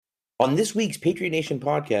On this week's Patriot Nation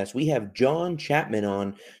podcast, we have John Chapman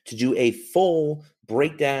on to do a full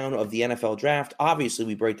breakdown of the NFL draft. Obviously,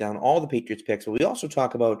 we break down all the Patriots picks, but we also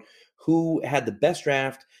talk about who had the best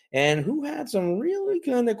draft and who had some really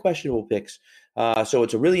kind of questionable picks. So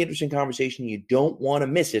it's a really interesting conversation. You don't want to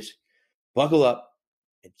miss it. Buckle up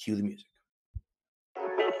and cue the music.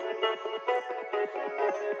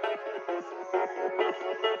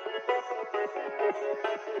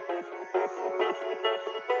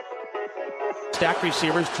 Stacked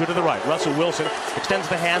receivers, two to the right. Russell Wilson extends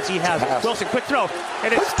the hands. He has it. Wilson, quick throw.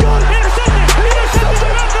 And it's intercepted! Intercepted!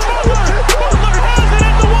 Malcolm Butler! Butler has it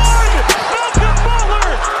at the one! Malcolm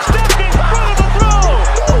Butler stepping in front of the throw!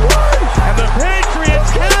 And the Patriots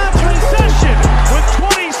have possession with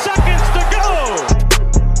 20 seconds to go!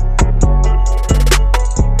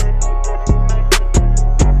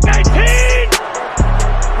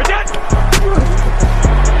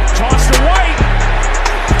 Toss to White.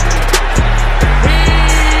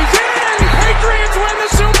 He's in! Patriots win the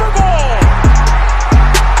Super Bowl!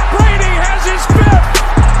 Brady has his fifth!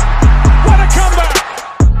 What a comeback!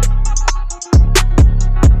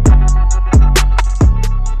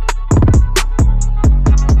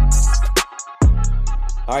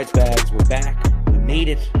 All right, Spags, we're back. We made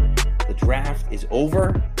it. The draft is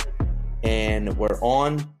over, and we're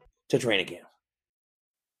on to training camp.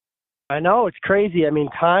 I know, it's crazy. I mean,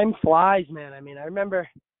 time flies, man. I mean, I remember,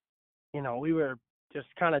 we were just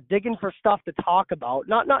kind of digging for stuff to talk about.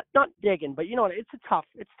 Not digging, but it's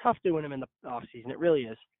tough doing them in the off season. It really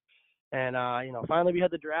is. And finally we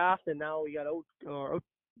had the draft, and now we got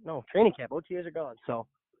training camp. OTAs are gone, so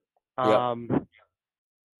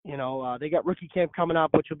they got rookie camp coming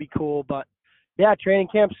up, which will be cool. But yeah, training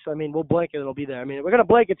camps. I mean, we'll blink it. It'll be there. I mean, we're gonna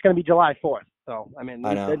blink. It's gonna be July 4th. So I mean,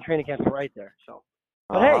 then training camps are right there. So.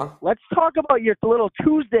 But hey, let's talk about your little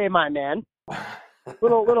Tuesday, my man.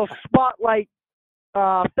 little spotlight,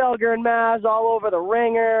 Felger and Maz all over the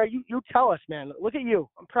Ringer. You tell us, man. Look at you.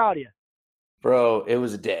 I'm proud of you. Bro, it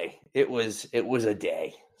was a day. It was a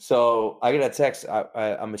day. So I got a text.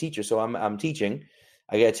 I'm a teacher, so I'm teaching.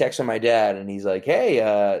 I got a text from my dad, and he's like,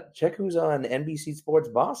 "Hey, check who's on NBC Sports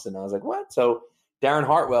Boston." I was like, "What?" So Darren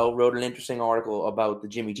Hartwell wrote an interesting article about the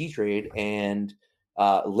Jimmy G trade and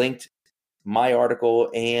linked my article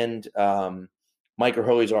and Mike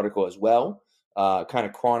Hurley's article as well, kind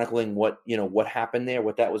of chronicling what happened there,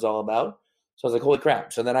 what that was all about. So I was like, holy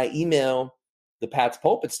crap. So then I email the Pat's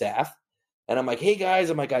Pulpit staff, and I'm like, hey guys,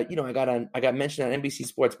 I got mentioned on NBC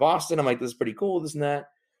Sports Boston. I'm like, this is pretty cool, this and that.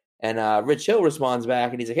 And Rich Hill responds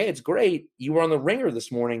back, and he's like, hey, it's great. You were on the Ringer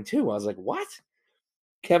this morning too. I was like, what?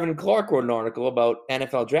 Kevin Clark wrote an article about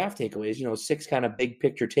NFL draft takeaways, 6 kind of big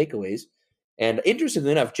picture takeaways. And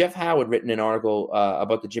interestingly enough, Jeff Howe had written an article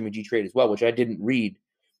about the Jimmy G trade as well, which I didn't read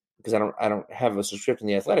because I don't have a subscription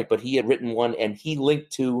to The Athletic. But he had written one, and he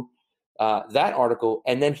linked to that article,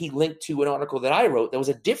 and then he linked to an article that I wrote that was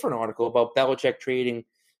a different article about Belichick trading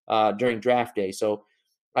during draft day. So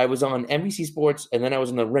I was on NBC Sports, and then I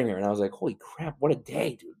was in the Ringer, and I was like, holy crap, what a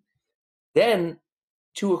day, dude. Then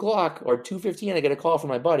 2 o'clock or 2:15, I get a call from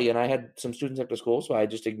my buddy, and I had some students after school, so I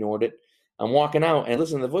just ignored it. I'm walking out and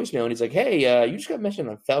listening to the voicemail, and he's like, hey, you just got mentioned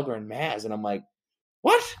on Felger and Maz. And I'm like,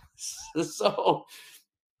 what? So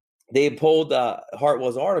they pulled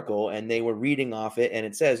Hartwell's article, and they were reading off it, and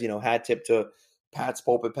it says, hat tip to Pat's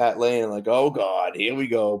Pulpit, Pat Lane. I'm like, oh, God, here we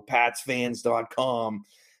go, patsfans.com.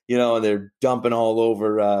 And they're dumping all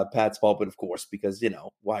over Pat's Pulpit, of course, because,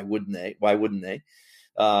 why wouldn't they?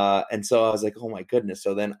 And so I was like, oh my goodness.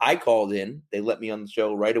 So then I called in, they let me on the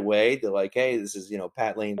show right away. They're like, hey, this is,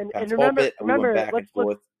 Pat Lane, Pat's Pulpit. And we went back and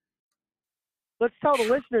forth. Let's tell the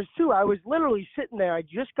listeners too, I was literally sitting there. I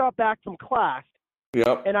just got back from class.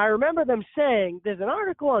 Yep. And I remember them saying, there's an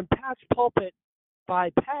article on Pat's Pulpit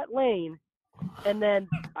by Pat Lane. And then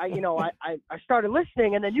I started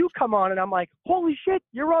listening, and then you come on, and I'm like, holy shit,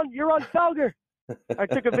 you're on Felger. I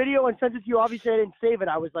took a video and sent it to you. Obviously I didn't save it.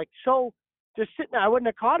 I was like, so just sitting there. I wouldn't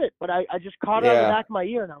have caught it, but I just caught it on the back of my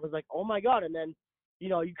ear, and I was like, oh my God. And then,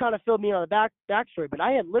 you kind of filled me on the backstory, but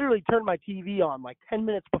I had literally turned my TV on like 10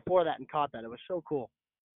 minutes before that and caught that. It was so cool.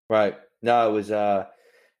 Right. No, it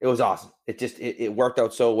was awesome. It worked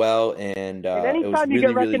out so well. And anytime it was you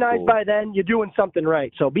get recognized really cool. by then, you're doing something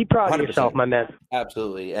right. So be proud 100%. Of yourself, my man.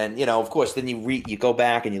 Absolutely. And, of course, then you go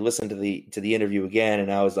back and you listen to the interview again.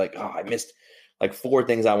 And I was like, oh, I missed like 4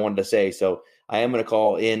 things I wanted to say. So I am going to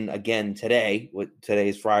call in again today. Today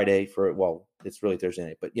is Friday it's really Thursday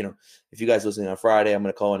night. But, if you guys listening on Friday, I'm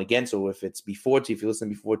going to call in again. So if it's before 2, if you listen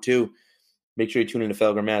before 2, make sure you tune in to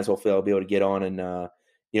Felger Maz. Hopefully I'll be able to get on and,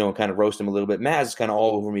 kind of roast him a little bit. Maz is kind of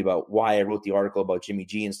all over me about why I wrote the article about Jimmy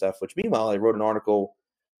G and stuff, which meanwhile I wrote an article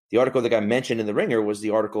the article that got mentioned in the Ringer was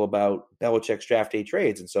the article about Belichick's draft day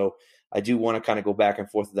trades. And so I do want to kind of go back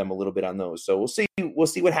and forth with them a little bit on those. So we'll see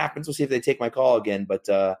what happens. We'll see if they take my call again. But,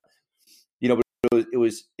 it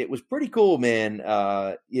was pretty cool, man.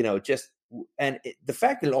 The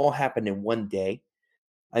fact that it all happened in one day,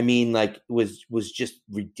 I mean, like, was just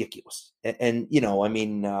ridiculous. And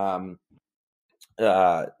Matt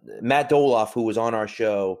Doloff, who was on our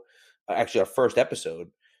show, actually our first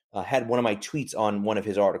episode, had one of my tweets on one of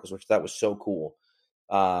his articles, which I thought was so cool.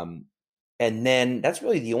 And then that's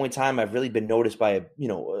really the only time I've really been noticed by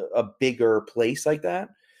a bigger place like that.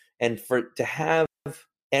 And to have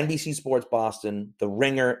NBC Sports Boston, The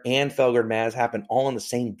Ringer, and Felger and Maz happen all on the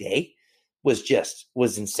same day was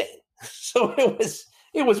insane. So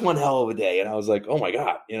it was one hell of a day. And I was like, oh my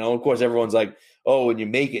God, of course everyone's like, oh, when you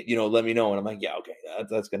make it, let me know. And I'm like, yeah, okay,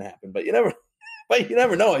 that's going to happen. But you never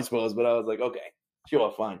know, I suppose. But I was like, okay,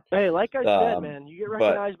 sure, fine. Hey, like I said, man, you get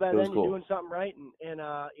recognized by then, cool. You're doing something right. And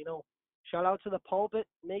shout out to the pulpit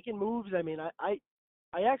making moves. I mean, I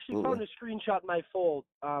actually found a screenshot in my phone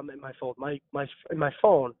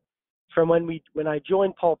from when I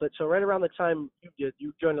joined Pulpit. So right around the time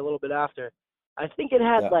you joined a little bit after. I think it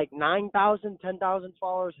had like 9,000, 10,000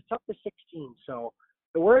 followers. It's up to 16. So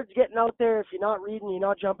the word's getting out there. If you're not reading, you're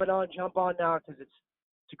not jumping on, jump on now, because it's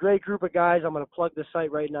a great group of guys. I'm going to plug the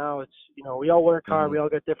site right now. It's we all work hard. We all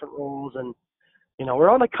got different roles, and we're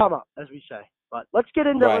on the come up, as we say. But let's get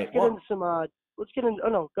into Oh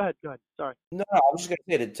no, go ahead. Sorry. No, I was just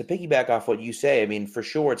going to say to piggyback off what you say. I mean, for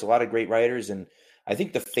sure, it's a lot of great writers, and I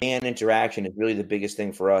think the fan interaction is really the biggest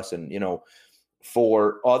thing for us. And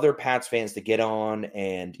for other Pats fans to get on,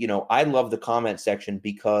 and I love the comment section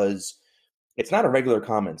because it's not a regular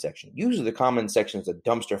comment section. Usually, the comment section is a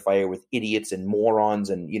dumpster fire with idiots and morons,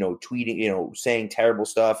 and tweeting, saying terrible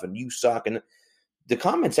stuff, and you suck. And the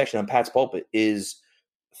comment section on Pat's Pulpit is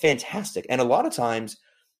fantastic, and a lot of times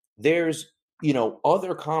there's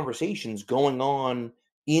other conversations going on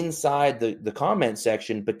inside the comment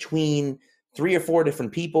section between 3 or 4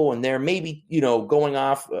 different people, and they're maybe, going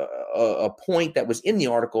off a point that was in the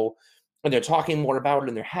article, and they're talking more about it,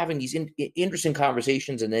 and they're having these interesting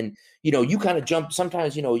conversations. And then, you kind of jump,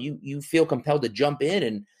 sometimes, you feel compelled to jump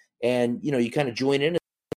in and you kind of join in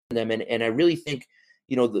them. And I really think,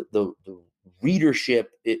 the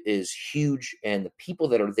readership is huge, and the people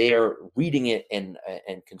that are there reading it and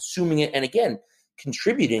consuming it, and again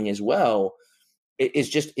contributing as well,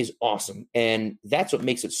 is awesome. And that's what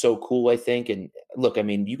makes it so cool, I think. And look, I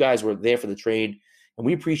mean, you guys were there for the trade, and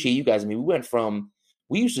we appreciate you guys. I mean,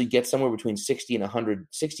 we usually get somewhere between 60 to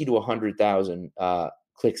 100,000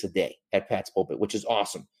 clicks a day at Pat's Pulpit, which is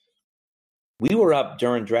awesome. We were up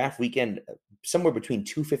during draft weekend somewhere between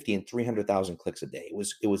 250 and 300,000 clicks a day.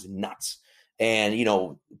 It was nuts. And,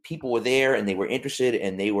 people were there, and they were interested,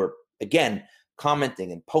 and they were, again,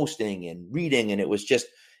 commenting and posting and reading. And it was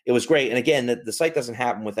great. And again, the site doesn't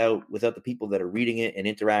happen without the people that are reading it and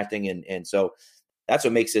interacting. And so that's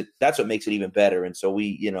what makes it even better. And so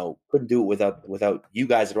we, couldn't do it without you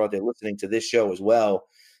guys that are out there listening to this show as well.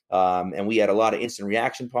 And we had a lot of instant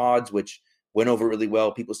reaction pods, which went over really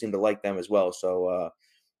well. People seem to like them as well. So,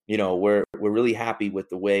 we're really happy with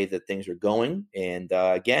the way that things are going. And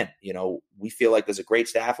again, we feel like there's a great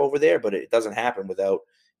staff over there, but it doesn't happen without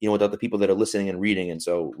the people that are listening and reading. And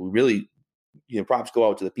so we really, props go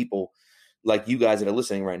out to the people like you guys that are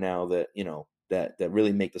listening right now that, that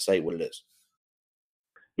really make the site what it is.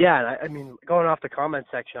 Yeah, I mean, going off the comment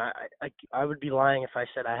section, I would be lying if I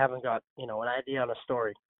said I haven't got, an idea on a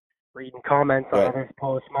story. Reading comments on others'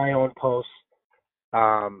 posts, my own posts.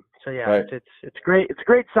 So yeah, right. It's great. It's a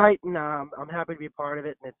great site, and I'm happy to be a part of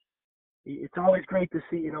it. And it's always great to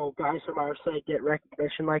see guys from our site get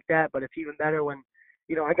recognition like that. But it's even better when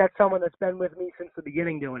I got someone that's been with me since the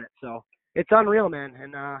beginning doing it. So it's unreal, man.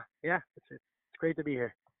 And yeah, it's great to be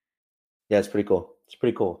here. Yeah, it's pretty cool.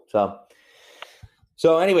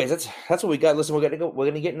 So anyways, that's what we got. Listen, we're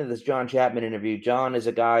gonna get into this John Chapman interview. John is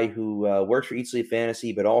a guy who works for Eat Sleep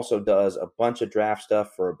Fantasy, but also does a bunch of draft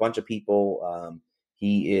stuff for a bunch of people.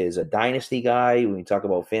 He is a dynasty guy. When we talk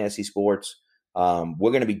about fantasy sports, we're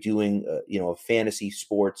going to be doing a fantasy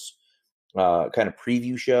sports kind of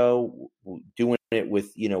preview show, doing it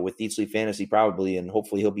with Eat Sleep Fantasy probably, and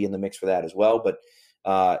hopefully he'll be in the mix for that as well. But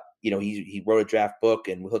he wrote a draft book,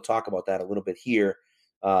 and he'll talk about that a little bit here.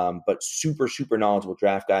 But super, super knowledgeable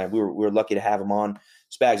draft guy. And we were lucky to have him on.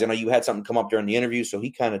 Spags, I know you had something come up during the interview, so he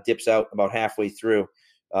kind of dips out about halfway through.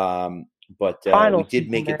 But we did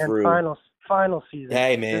make it through. Final season.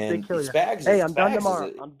 Hey, man. Spags, hey, I'm done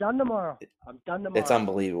tomorrow. I'm done tomorrow. It's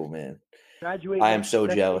unbelievable, man. Graduate. I am so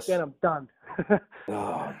next jealous. Weekend, I'm done.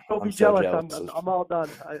 Oh, Don't be I'm so jealous. I'm all done.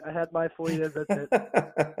 I had my 4 years. That's it.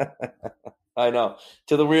 I know.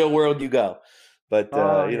 To the real world you go. But,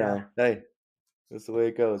 Yeah. know, hey, that's the way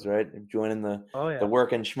it goes, right? Joining the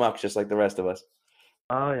working schmucks just like the rest of us.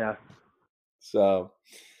 Oh, yeah. So,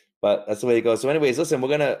 but that's the way it goes. So anyways, listen, we're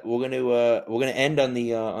gonna end on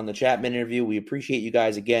the Chapman interview. We appreciate you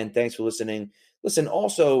guys again. Thanks for listening. Listen,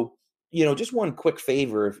 also, just one quick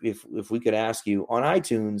favor, if we could ask you on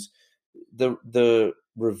iTunes, the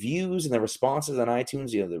reviews and the responses on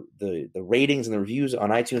iTunes, the ratings and the reviews on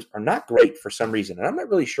iTunes are not great for some reason, and I'm not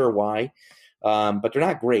really sure why, but they're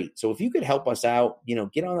not great. So if you could help us out,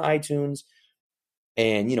 get on iTunes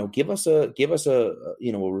and give us a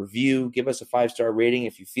review, give us a 5-star rating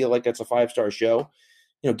if you feel like that's a 5-star show.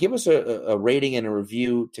 Give us a rating and a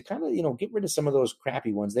review to kind of get rid of some of those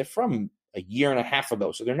crappy ones. They're from a year and a half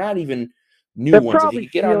ago, so they're not even new they're ones. If you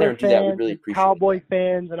could get on there and do that, we'd really appreciate it. Cowboy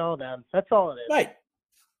fans and all them. That's all it is.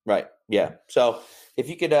 Right. Yeah. So if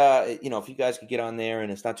you could, if you guys could get on there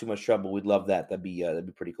and it's not too much trouble, we'd love that. That'd be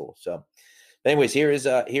pretty cool. So, anyways, here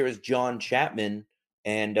is John Chapman,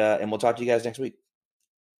 and we'll talk to you guys next week.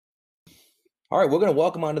 All right, we're going to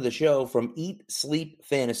welcome onto the show from Eat Sleep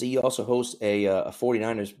Fantasy. He also hosts a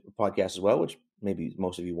 49ers podcast as well, which maybe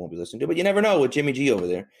most of you won't be listening to, but you never know with Jimmy G over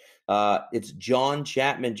there. It's John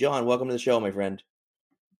Chapman. John, welcome to the show, my friend.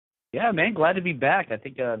 Yeah, man, glad to be back. I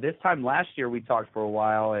think this time last year we talked for a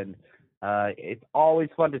while, and it's always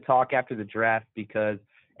fun to talk after the draft because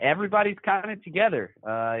everybody's kind of together.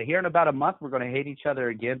 Here in about a month, we're going to hate each other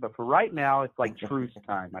again, but for right now, it's like truce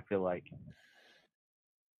time, I feel like.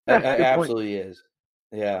 It absolutely is.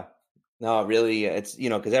 Yeah. No, really, it's,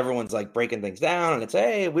 because everyone's like breaking things down and it's,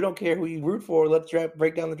 hey, we don't care who you root for. Let's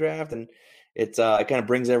break down the draft. And it's, it kind of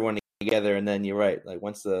brings everyone together. And then you're right. Like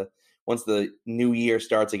once the new year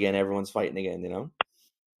starts again, everyone's fighting again,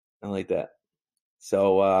 I like that.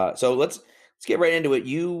 So let's get right into it.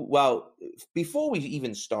 Before we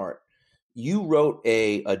even start, you wrote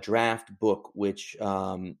a draft book, which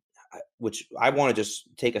I want to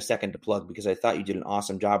just take a second to plug because I thought you did an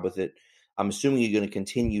awesome job with it. I'm assuming you're going to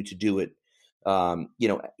continue to do it,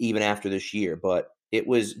 even after this year. But it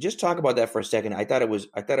was just talk about that for a second. I thought it was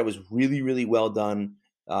really, really well done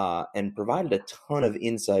and provided a ton of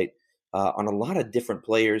insight on a lot of different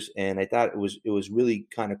players. And I thought it was really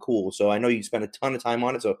kind of cool. So I know you spent a ton of time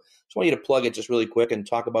on it. So I just want you to plug it just really quick and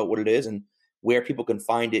talk about what it is and where people can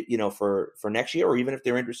find it, for next year, or even if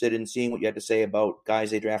they're interested in seeing what you had to say about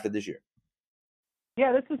guys they drafted this year.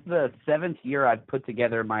 Yeah, this is the 7th year I've put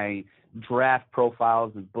together my draft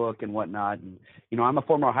profiles and book and whatnot. And, I'm a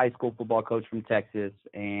former high school football coach from Texas,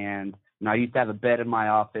 and I used to have a bed in my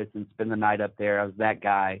office and spend the night up there. I was that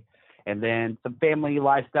guy. And then some family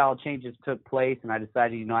lifestyle changes took place, and I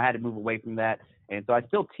decided, I had to move away from that. And so I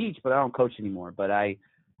still teach, but I don't coach anymore. But I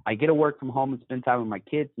get to work from home and spend time with my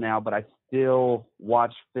kids now, but I still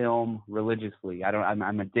watch film religiously.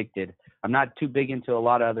 I'm addicted. I'm not too big into a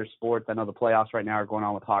lot of other sports. I know the playoffs right now are going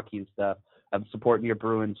on with hockey and stuff. I'm supporting your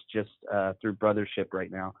Bruins just through brothership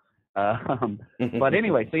right now. But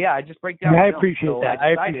anyway, so yeah, I just break down. I appreciate that.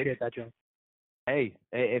 I appreciate that, Joe. Hey,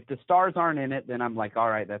 if the Stars aren't in it, then I'm like, all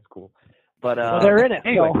right, that's cool. But well, they're in it.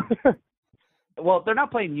 Anyway. Well, they're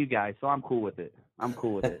not playing you guys, so I'm cool with it.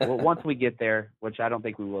 Well, once we get there, which I don't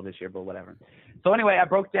think we will this year, but whatever. So anyway, I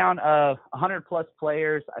broke down 100-plus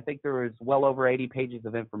players. I think there was well over 80 pages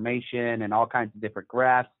of information and all kinds of different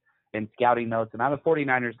graphs and scouting notes, and I'm a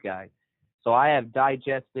 49ers guy. So I have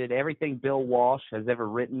digested everything Bill Walsh has ever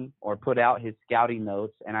written or put out, his scouting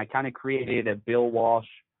notes, and I kind of created a Bill Walsh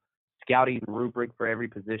scouting rubric for every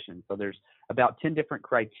position. So there's about 10 different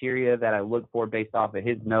criteria that I look for based off of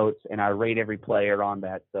his notes, and I rate every player on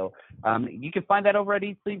that. So you can find that over at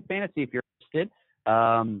Eat Sleep Fantasy if you're interested.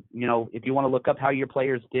 If you want to look up how your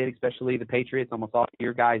players did, especially the Patriots, almost all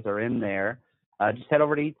your guys are in there. Just head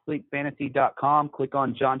over to eatsleepfantasy.com, click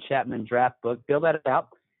on John Chapman Draft Book, fill that out.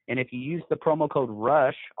 And if you use the promo code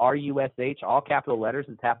RUSH, RUSH, all capital letters,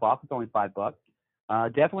 and tap off, it's only $5.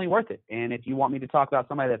 Definitely worth it. And if you want me to talk about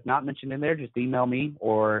somebody that's not mentioned in there, just email me,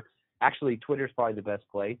 or actually Twitter's probably the best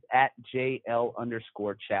place, at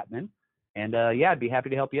JL_Chapman. And I'd be happy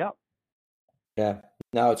to help you out. Yeah,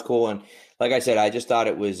 no, it's cool. And like I said, I just thought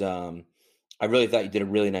it was, I really thought you did a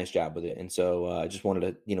really nice job with it. And so I just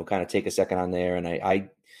wanted to, kind of take a second on there. And I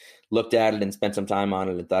looked at it and spent some time on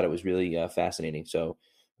it and thought it was really fascinating. So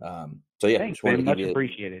yeah, thanks, just wanted man. to Much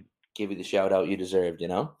appreciated. Give you the shout out you deserved,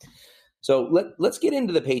 So let's get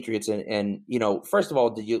into the Patriots and first of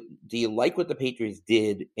all, do you like what the Patriots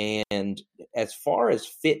did? And as far as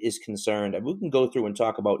fit is concerned, we can go through and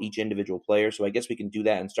talk about each individual player. So I guess we can do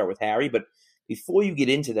that and start with Harry. But before you get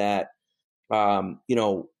into that,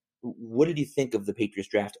 what did you think of the Patriots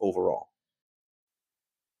draft overall?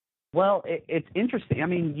 Well, it's interesting. I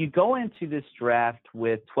mean, you go into this draft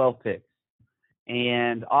with 12 picks,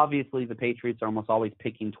 and obviously the Patriots are almost always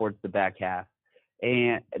picking towards the back half.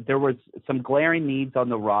 And there was some glaring needs on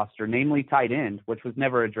the roster, namely tight end, which was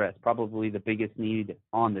never addressed, probably the biggest need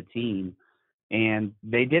on the team. And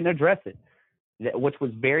they didn't address it, which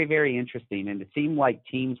was very, very interesting. And it seemed like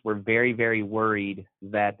teams were very, very worried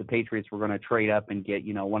that the Patriots were going to trade up and get,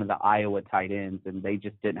 one of the Iowa tight ends, and they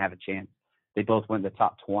just didn't have a chance. They both went in the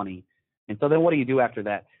top 20. And so then what do you do after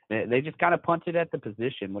that? They just kind of punted at the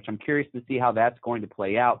position, which I'm curious to see how that's going to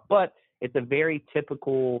play out. But it's a very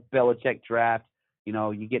typical Belichick draft.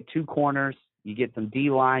 You get 2 corners, you get some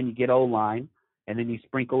D-line, you get O-line, and then you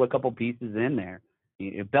sprinkle a couple pieces in there.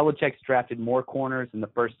 Belichick's drafted more corners in the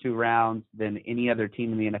first 2 rounds than any other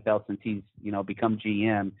team in the NFL since he's, become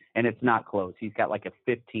GM, and it's not close. He's got like a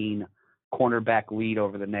 15 cornerback lead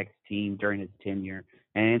over the next team during his tenure,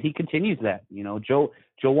 and he continues that.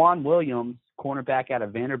 Jawan Williams, cornerback out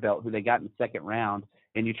of Vanderbilt, who they got in the 2nd round,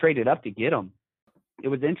 and you traded up to get him. It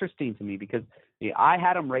was interesting to me because I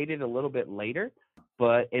had him rated a little bit later,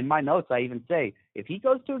 but in my notes, I even say, if he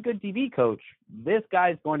goes to a good DB coach, this guy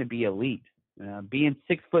is going to be elite. Being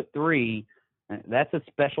 6'3", that's a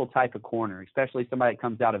special type of corner, especially somebody that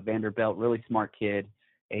comes out of Vanderbilt, really smart kid.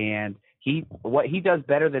 And what he does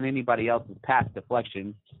better than anybody else is pass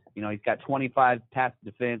deflection. He's got 25 pass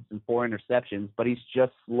defense and 4 interceptions, but he's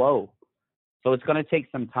just slow. So it's going to take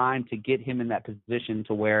some time to get him in that position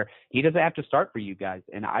to where he doesn't have to start for you guys.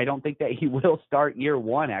 And I don't think that he will start year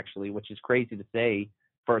 1, actually, which is crazy to say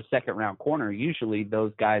for a 2nd-round corner. Usually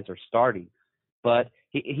those guys are starting. But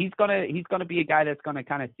he's gonna be a guy that's going to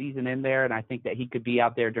kind of season in there, and I think that he could be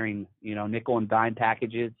out there during, nickel and dime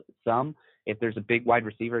packages some. If there's a big wide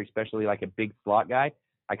receiver, especially like a big slot guy,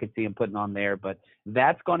 I could see him putting on there. But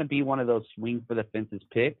that's going to be one of those swing for the fences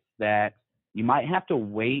picks that you might have to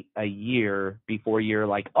wait a year before you're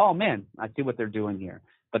like, oh, man, I see what they're doing here.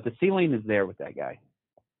 But the ceiling is there with that guy.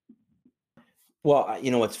 Well,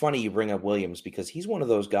 it's funny you bring up Williams because he's one of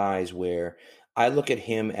those guys where I look at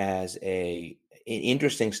him as an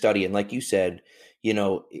interesting study. And like you said,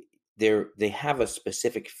 they have a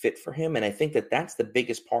specific fit for him. And I think that that's the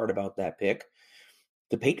biggest part about that pick.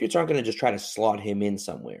 The Patriots aren't going to just try to slot him in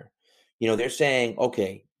somewhere. They're saying,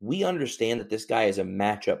 okay, we understand that this guy is a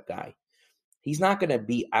matchup guy. He's not going to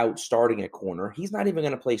be out starting a corner. He's not even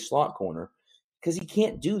going to play slot corner because he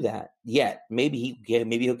can't do that yet. Maybe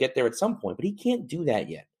he'll get there at some point, but he can't do that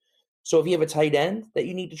yet. So if you have a tight end that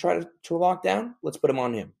you need to try to lock down, let's put him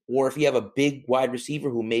on him. Or if you have a big wide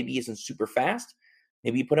receiver who maybe isn't super fast,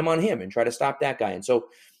 maybe you put him on him and try to stop that guy. And so,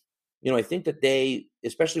 I think that they,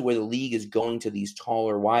 especially where the league is going to these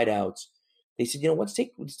taller wideouts, they said, let's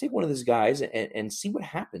take one of these guys and see what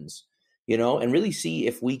happens. And really see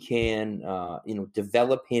if we can,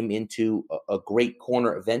 develop him into a great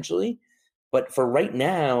corner eventually. But for right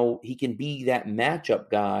now, he can be that matchup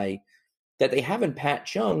guy that they have in Pat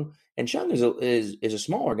Chung. And Chung is a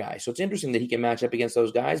smaller guy. So it's interesting that he can match up against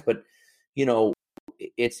those guys. But,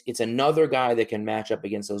 it's another guy that can match up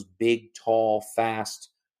against those big, tall, fast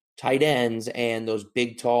tight ends and those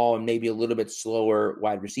big, tall, and maybe a little bit slower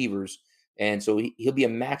wide receivers. And so he'll be a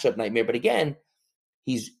matchup nightmare. But again,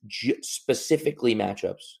 he's specifically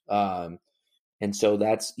matchups. And so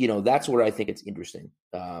that's where I think it's interesting.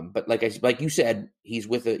 But like you said, he's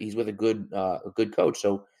with a good coach.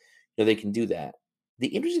 So, they can do that. The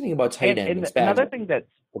interesting thing about tight end, and another thing that's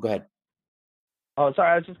go ahead. Oh,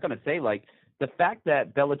 sorry. I was just going to say, the fact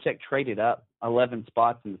that Belichick traded up 11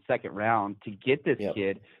 spots in the 2nd round to get this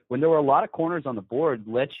kid, when there were a lot of corners on the board,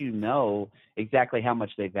 lets you know exactly how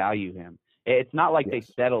much they value him. It's not like they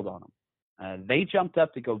settled on him. They jumped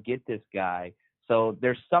up to go get this guy. So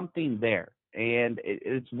there's something there. And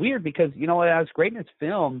it's weird because, as great in his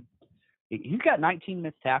film, he's got 19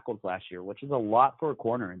 missed tackles last year, which is a lot for a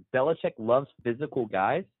corner. And Belichick loves physical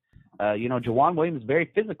guys. Jawan Williams is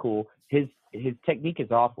very physical. His technique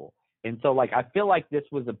is awful. And so, I feel like this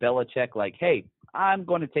was a Belichick, hey, I'm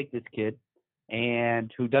going to take this kid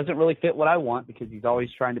and who doesn't really fit what I want because he's always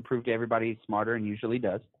trying to prove to everybody he's smarter and usually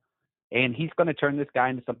does. And he's going to turn this guy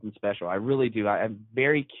into something special. I really do. I'm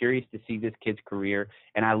very curious to see this kid's career,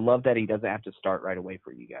 and I love that he doesn't have to start right away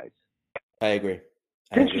for you guys. I agree.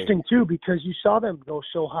 It's interesting, too, because you saw them go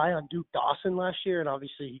so high on Duke Dawson last year, and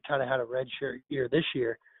obviously he kind of had a redshirt year this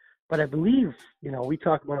year. But I believe, we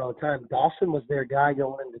talk about it all the time, Dawson was their guy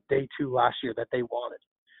going into day 2 last year that they wanted.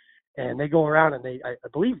 And they go around and I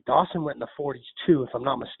believe Dawson went in the 40s too, if I'm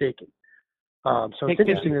not mistaken. So it's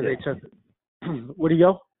interesting that they took, what do you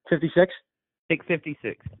go? 56?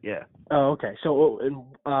 656, yeah. Oh, okay. So,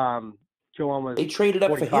 Joan was They traded up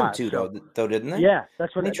 45, for him too, though, didn't they? Yeah,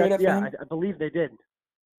 that's what they traded up for him. I believe they did.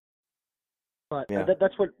 But Yeah.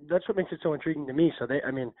 that's what makes it so intriguing to me. So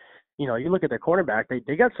you look at their cornerback,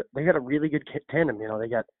 they got a really good tandem. They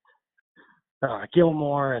got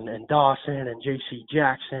Gilmore and Dawson and J.C.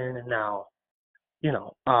 Jackson, and now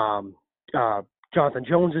Jonathan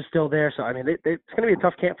Jones is still there. So it's going to be a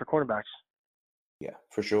tough camp for cornerbacks. Yeah,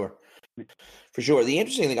 for sure. For sure. The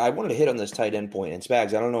interesting thing, I wanted to hit on this tight end point, and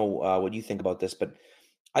Spags, I don't know what you think about this, but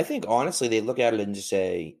I think honestly they look at it and just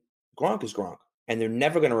say Gronk is Gronk, and they're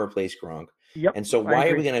never going to replace Gronk. Yep, and so why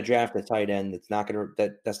are we going to draft a tight end that's not going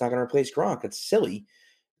to replace Gronk? That's silly.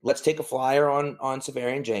 Let's take a flyer on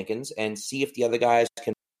Severian Jenkins and see if the other guys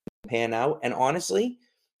can pan out. And honestly,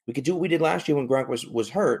 we could do what we did last year when Gronk was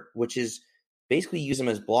hurt, which is basically use them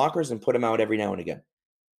as blockers and put them out every now and again.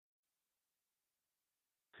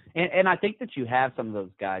 And I think that you have some of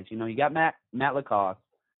those guys. You got Matt Lacoste.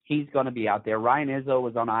 He's going to be out there. Ryan Izzo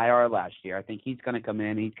was on IR last year. I think he's going to come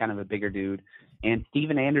in. He's kind of a bigger dude. And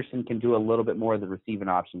Steven Anderson can do a little bit more of the receiving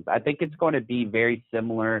options. I think it's going to be very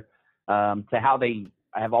similar to how they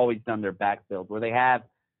have always done their backfield, where they have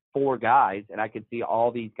 4 guys, and I could see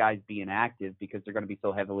all these guys being active because they're going to be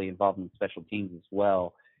so heavily involved in special teams as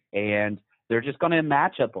well. And they're just going to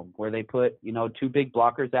match up them where they put, 2 big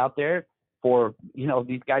blockers out there for,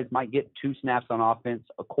 these guys might get 2 snaps on offense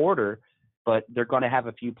a quarter, but they're going to have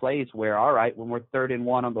a few plays where, all right, when we're 3rd and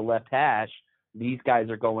 1 on the left hash, these guys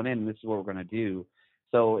are going in, and this is what we're going to do.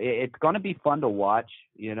 So it's going to be fun to watch.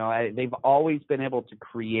 They've always been able to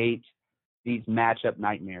create these matchup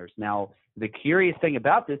nightmares. Now, the curious thing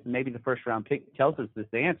about this, and maybe the first-round pick tells us this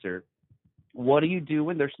answer, what do you do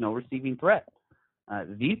when there's no receiving threat?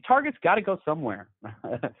 These targets got to go somewhere.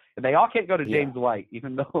 They all can't go to James White,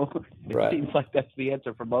 even though it seems like that's the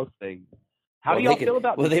answer for most things. How do y'all feel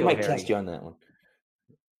about this? Well, they might Harry? test you on that one.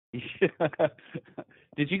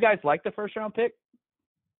 Did you guys like the first-round pick?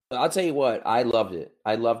 I'll tell you what, I loved it.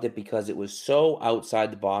 I loved it because it was so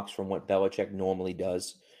outside the box from what Belichick normally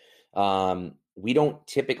does. We don't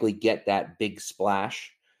typically get that big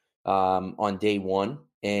splash on day 1,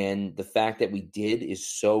 and the fact that we did is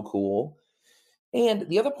so cool. And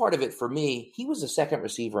the other part of it for me, he was the second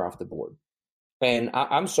receiver off the board. And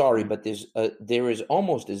I'm sorry, but there is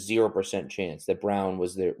almost a 0% chance that Brown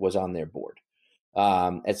was on their board.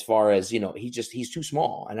 As far as, he's too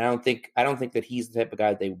small. And I don't think that he's the type of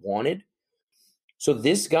guy they wanted. So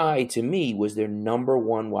this guy to me was their number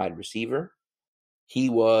 1 wide receiver. He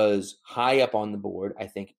was high up on the board. I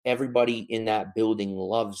think everybody in that building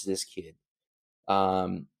loves this kid.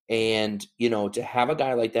 And, to have a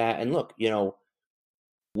guy like that, and look,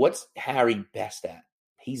 what's Harry best at?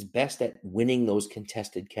 He's best at winning those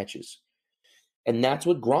contested catches. And that's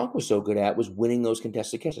what Gronk was so good at, was winning those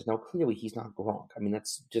contested catches. Now, clearly he's not Gronk.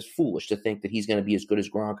 That's just foolish to think that he's going to be as good as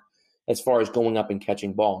Gronk as far as going up and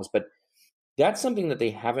catching balls. But that's something that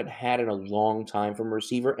they haven't had in a long time from a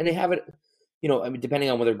receiver. And they haven't,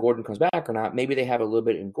 depending on whether Gordon comes back or not, maybe they have a little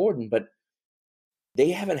bit in Gordon, but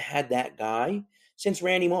they haven't had that guy since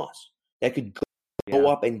Randy Moss that could go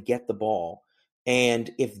up and get the ball. And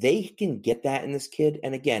if they can get that in this kid,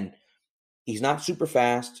 and again, he's not super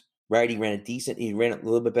fast, right? He ran a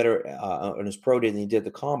little bit better on his pro day than he did at the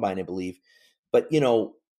combine, I believe. But,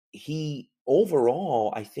 he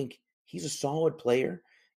overall, I think he's a solid player.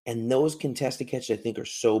 And those contested catches, I think, are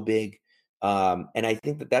so big. And I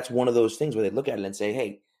think that that's one of those things where they look at it and say,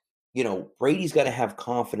 hey, Brady's got to have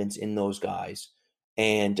confidence in those guys,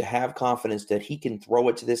 and to have confidence that he can throw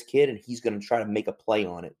it to this kid and he's going to try to make a play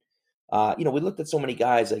on it. We looked at so many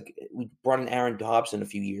guys, like we brought in Aaron Dobson a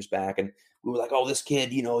few years back, and we were like, oh, this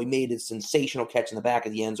kid, he made a sensational catch in the back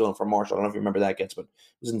of the end zone for Marshall. I don't know if you remember that catch, but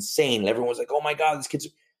it was insane. And everyone was like, oh my God, this kid's,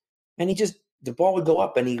 and the ball would go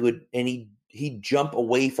up and he'd jump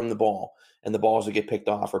away from the ball and the balls would get picked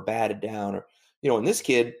off or batted down, or, and this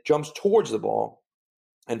kid jumps towards the ball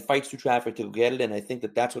and fights through traffic to get it. And I think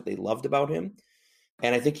that that's what they loved about him.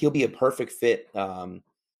 And I think he'll be a perfect fit,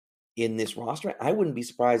 in this roster. I wouldn't be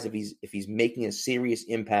surprised if he's making a serious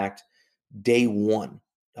impact day 1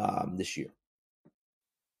 this year.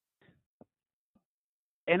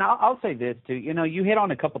 And I'll say this too, you hit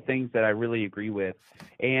on a couple things that I really agree with,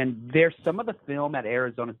 and there's some of the film at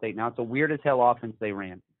Arizona State. Now, it's a weird as hell offense they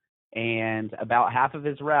ran, and about half of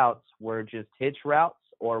his routes were just hitch routes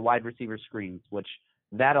or wide receiver screens, which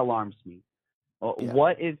that alarms me. Well, Yeah.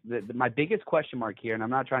 what is my biggest question mark here, and I'm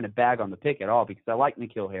not trying to bag on the pick at all because I like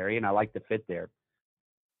N'Keal Harry and I like the fit there.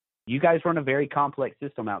 You guys run a very complex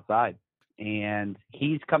system outside, and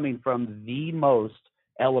he's coming from the most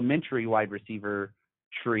elementary wide receiver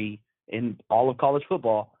tree in all of college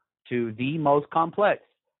football to the most complex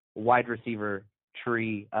wide receiver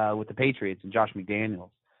tree with the Patriots and Josh McDaniels.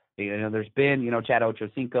 There's been, Chad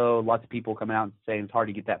Ochocinco, lots of people coming out and saying it's hard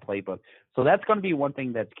to get that playbook. So that's going to be one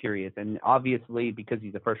thing that's curious. And obviously, because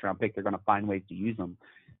he's a first-round pick, they're going to find ways to use him.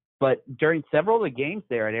 But during several of the games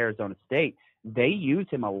there at Arizona State, they use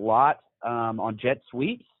him a lot on jet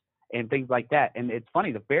sweeps and things like that. And it's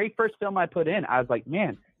funny, the very first film I put in, I was like,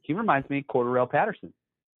 man, he reminds me of Cordarrelle Patterson,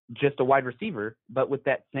 just a wide receiver, but with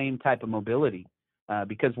that same type of mobility.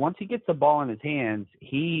 Because once he gets the ball in his hands,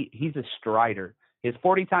 he's a strider. His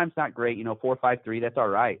 40 time's not great, 4.53, that's all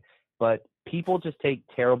right. But people just take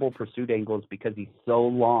terrible pursuit angles because he's so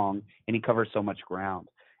long and he covers so much ground.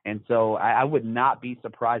 And so I would not be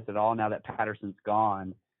surprised at all now that Patterson's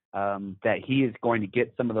gone, that he is going to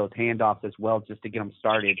get some of those handoffs as well just to get him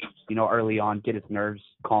started, early on, get his nerves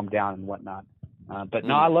calmed down and whatnot. But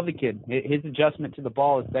no, I love the kid. His adjustment to the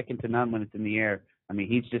ball is second to none when it's in the air. I mean,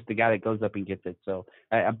 he's just the guy that goes up and gets it. So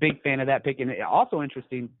a big fan of that pick. And also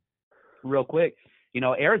interesting, real quick,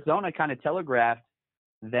 Arizona kind of telegraphed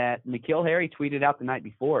that N'Keal Harry tweeted out the night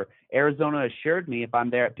before. Arizona assured me if I'm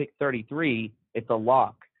there at pick 33, it's a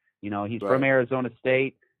lock. He's right. from Arizona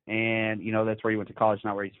State, and, that's where he went to college,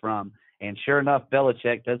 not where he's from. And sure enough,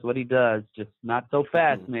 Belichick does what he does, just not so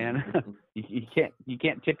fast, man. You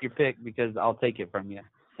can't tip your pick because I'll take it from you.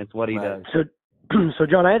 It's what he does. So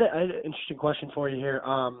John, I had an interesting question for you here.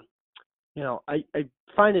 I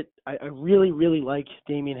find it I really, really like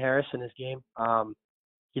Damian Harris in his game. I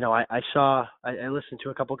listened to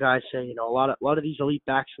a couple guys say, a lot of these elite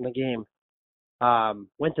backs in the game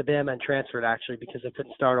went to Bama and transferred actually because they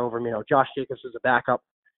couldn't start over him. Josh Jacobs was a backup,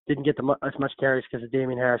 didn't get as much carries because of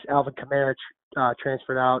Damian Harris. Alvin Kamara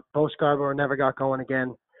transferred out. Bo Scarborough never got going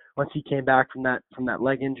again once he came back from that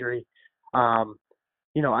leg injury.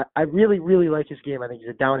 I really, really like his game. I think he's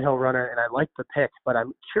a downhill runner, and I like the pick, but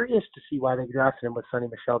I'm curious to see why they drafted him with Sonny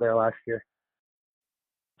Michel there last year.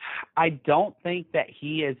 I don't think that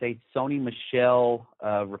he is a Sonny Michel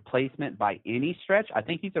replacement by any stretch. I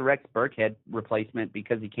think he's a Rex Burkhead replacement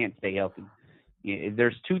because he can't stay healthy.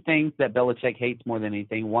 There's two things that Belichick hates more than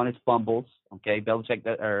anything. One is fumbles. Okay,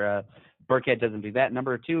 Burkhead doesn't do that.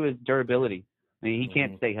 Number two is durability. I mean, he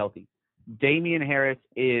can't stay healthy. Damian Harris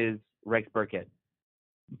is Rex Burkhead.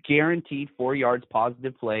 Guaranteed 4 yards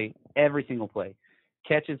positive play every single play.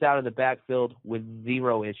 Catches out of the backfield with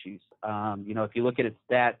zero issues. If you look at his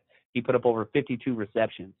stats, he put up over 52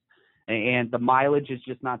 receptions, and the mileage is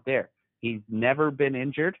just not there. He's never been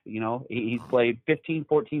injured. He's played 15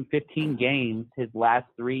 games his last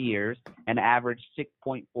 3 years and averaged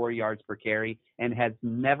 6.4 yards per carry and has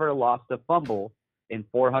never lost a fumble in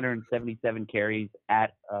 477 carries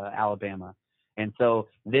at Alabama. And so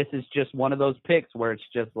this is just one of those picks where it's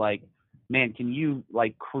just like, man, can you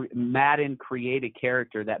Madden create a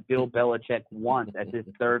character that Bill Belichick wants as his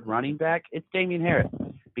third running back? It's Damian Harris,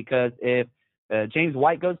 because if James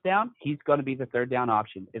White goes down, he's going to be the third down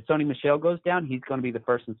option. If Sonny Michel goes down, he's going to be the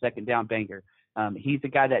first and second down banger. He's the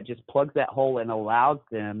guy that just plugs that hole and allows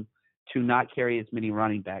them to not carry as many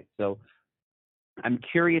running backs. So I'm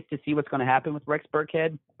curious to see what's going to happen with Rex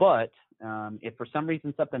Burkhead, but if for some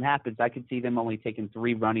reason something happens, I could see them only taking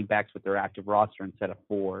 3 running backs with their active roster instead of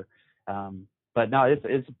 4. But no,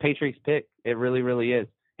 it's a Patriots pick. It really, really is.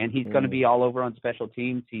 And he's going to be all over on special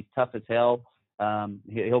teams. He's tough as hell.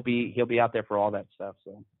 He'll be out there for all that stuff.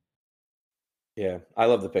 So. Yeah, I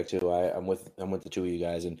love the pick too. I'm with the two of you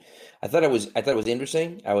guys, and I thought it was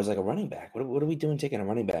interesting. I was like, a running back. What are we doing taking a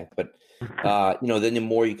running back? But then the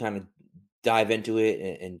more you kind of dive into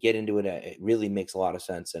it and get into it, it really makes a lot of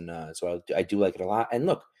sense. And so I do like it a lot. And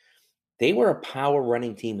look, they were a power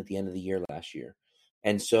running team at the end of the year last year.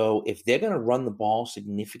 And so if they're going to run the ball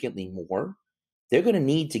significantly more, they're going to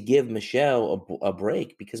need to give Michel a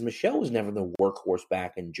break, because Michel was never the workhorse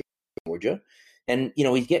back in Georgia. And,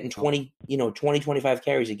 he's getting 25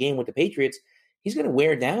 carries a game with the Patriots. He's going to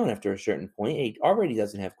wear down after a certain point. He already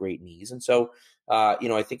doesn't have great knees. And so, I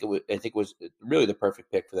think it was really the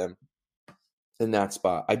perfect pick for them in that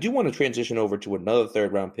spot. I do want to transition over to another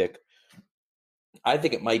third round pick. I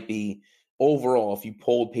think it might be, overall, if you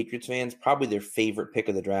polled Patriots fans, probably their favorite pick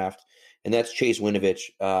of the draft, and that's Chase Winovich.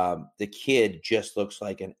 The kid just looks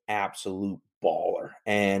like an absolute baller.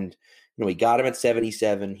 And, we got him at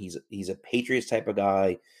 77. He's a Patriots type of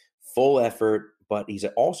guy, full effort, but he's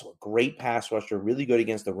also a great pass rusher, really good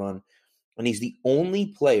against the run. And he's the only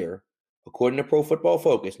player according to Pro Football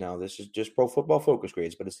Focus, now this is just Pro Football Focus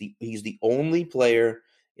grades, but he's the only player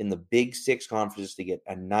in the Big Six conferences to get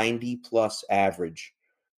a 90-plus average.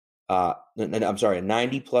 A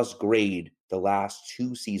 90-plus grade the last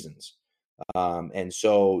 2 seasons. And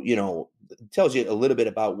so, it tells you a little bit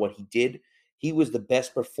about what he did. He was the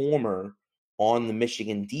best performer on the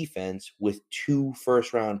Michigan defense with 2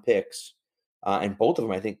 first-round picks, and both of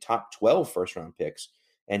them, I think, top 12 first-round picks.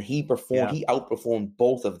 And he outperformed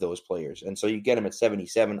both of those players. And so you get him at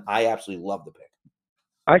 77. I absolutely love the pick.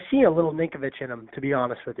 I see a little Ninkovich in him, to be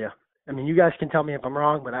honest with you. I mean, you guys can tell me if I'm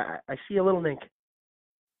wrong, but I see a little Nink.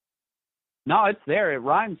 No, it's there. It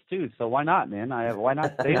rhymes too, so why not, man? Why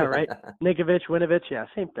not say yeah, right? Ninkovich, Winovich, yeah,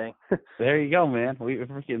 same thing. There you go, man.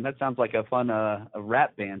 That sounds like a fun a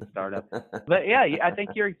rap band startup. But yeah, I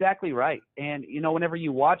think you're exactly right. And whenever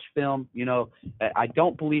you watch film, I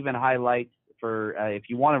don't believe in highlights. For if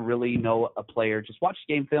you want to really know a player, just watch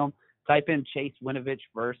game film. Type in Chase Winovich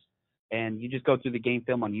verse, and you just go through the game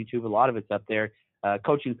film on YouTube. A lot of it's up there.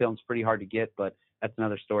 Coaching film's pretty hard to get, but that's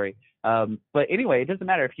another story. But anyway, it doesn't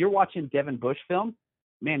matter. If you're watching Devin Bush film,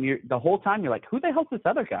 man, the whole time you're like, who the hell's this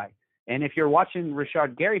other guy? And if you're watching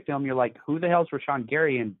Rashawn Gary film, you're like, who the hell's Rashawn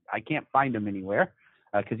Gary? And I can't find him anywhere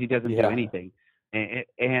because he doesn't do anything.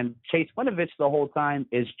 And Chase Winovich the whole time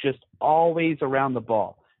is just always around the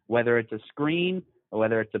ball. Whether it's a screen,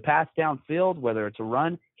 whether it's a pass downfield, whether it's a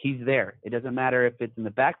run, he's there. It doesn't matter if it's in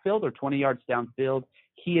the backfield or 20 yards downfield.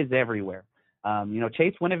 He is everywhere.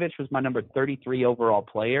 Chase Winovich was my number 33 overall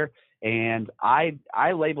player, and I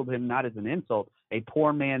labeled him not as an insult, a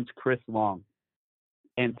poor man's Chris Long.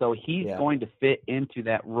 And so he's going to fit into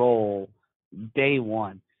that role day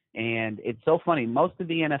one. And it's so funny. Most of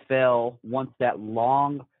the NFL wants that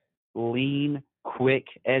long, lean, quick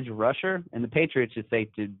edge rusher, and the Patriots just say,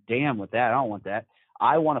 damn with that, I don't want that.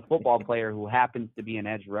 I want a football player who happens to be an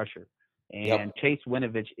edge rusher. And Chase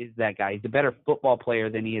Winovich is that guy. He's a better football player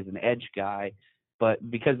than he is an edge guy, but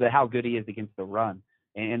because of how good he is against the run.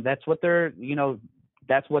 And that's what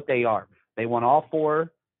that's what they are. They want all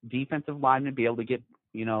 4 defensive linemen to be able to get,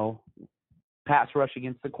 pass rush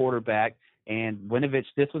against the quarterback. And Winovich,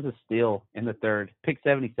 this was a steal in the 3rd. Pick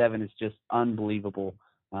 77 is just unbelievable.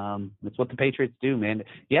 That's what the Patriots do, man.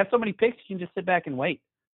 You have so many picks, you can just sit back and wait.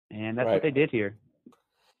 And that's what they did here.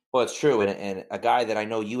 Well, it's true. And a guy that I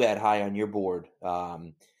know you had high on your board, a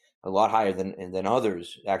lot higher than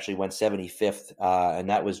others, actually went 75th, and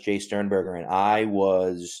that was Jay Sternberger. And I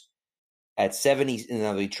was at 70,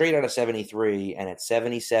 they trade out of 73, and at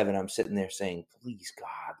 77, I'm sitting there saying, please,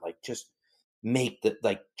 God, just make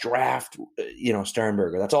the, draft,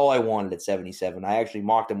 Sternberger. That's all I wanted at 77. I actually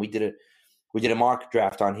mocked him. We did a mock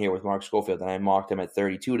draft on here with Mark Schofield, and I mocked him at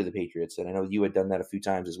 32 to the Patriots. And I know you had done that a few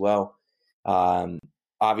times as well.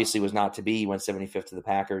 Obviously was not to be, went 75th to the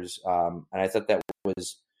Packers. And I thought that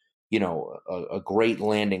was, a great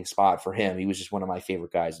landing spot for him. He was just one of my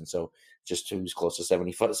favorite guys. And so just he was close to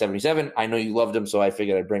 77. I know you loved him, so I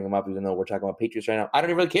figured I'd bring him up, even though we're talking about Patriots right now. I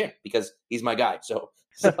don't even really care because he's my guy. So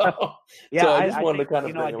yeah, so I just wanted to kind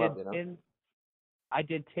of bring him up. I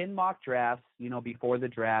did 10 mock drafts, before the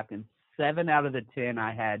draft, and 7 out of the 10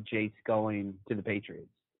 I had Jace going to the Patriots.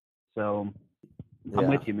 So I'm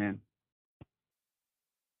with you, man.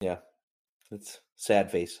 Yeah. It's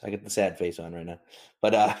sad face. I get the sad face on right now.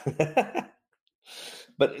 But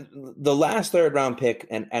but the last 3rd round pick,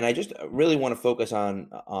 and I just really want to focus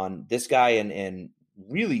on this guy and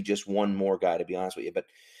really just one more guy, to be honest with you. But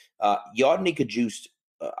Yodny Cajuste,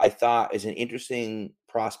 I thought, is an interesting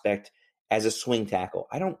prospect as a swing tackle.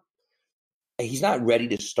 He's not ready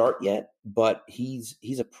to start yet, but he's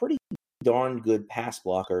a pretty darn good pass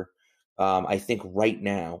blocker, I think, right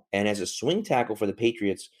now. And as a swing tackle for the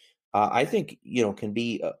Patriots, I think, can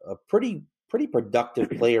be a pretty productive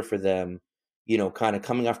player for them, kind of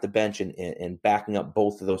coming off the bench and backing up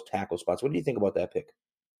both of those tackle spots. What do you think about that pick?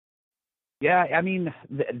 Yeah, I mean,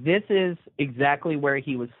 this is exactly where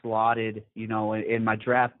he was slotted, in my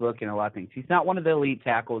draft book and a lot of things. He's not one of the elite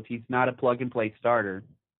tackles. He's not a plug-and-play starter.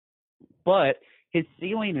 But his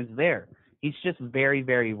ceiling is there. He's just very,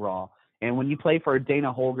 very raw. And when you play for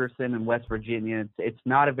Dana Holgorsen in West Virginia, it's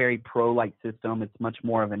not a very pro-like system. It's much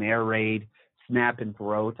more of an air raid, snap and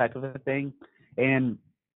throw type of a thing. And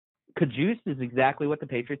Cajuste is exactly what the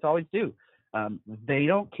Patriots always do. They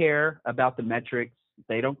don't care about the metrics.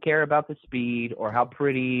 They don't care about the speed or how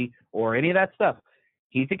pretty or any of that stuff.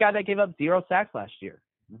 He's the guy that gave up 0 sacks last year.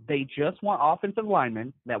 They just want offensive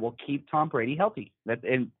linemen that will keep Tom Brady healthy.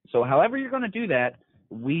 And so however you're going to do that,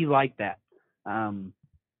 we like that. And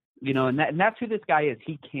that's who this guy is.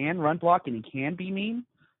 He can run block and he can be mean.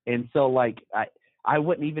 And so, I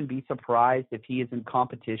wouldn't even be surprised if he is in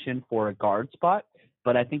competition for a guard spot,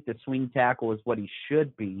 but I think the swing tackle is what he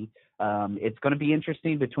should be. It's going to be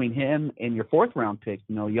interesting between him and your 4th-round pick.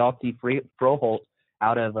 Y'all see Froholt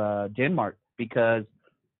out of Denmark, because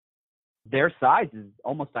their size is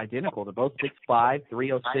almost identical. They're both 6'5",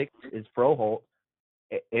 306 is Froholt,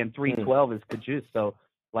 and 312 is Kajus. So,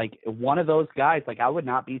 one of those guys, I would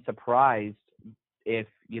not be surprised if,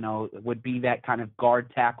 it would be that kind of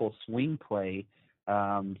guard tackle swing play.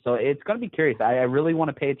 So it's going to be curious. I really want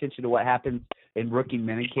to pay attention to what happens in rookie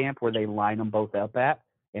minicamp, where they line them both up at,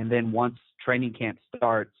 and then once training camp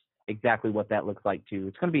starts, exactly what that looks like too.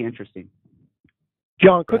 It's going to be interesting.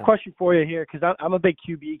 John, quick question for you here, because I'm a big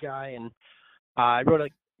QB guy, and I wrote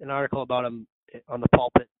an article about him on the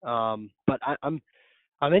pulpit. But I'm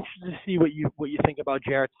interested to see what you think about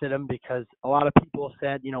Jarrett Stidham, because a lot of people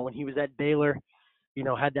said, when he was at Baylor,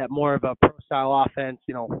 had that more of a pro style offense,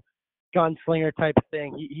 gunslinger type of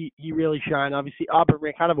thing. He really shined. Obviously, Auburn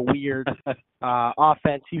ran kind of a weird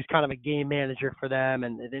offense. He was kind of a game manager for them,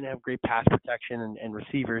 and they didn't have great pass protection and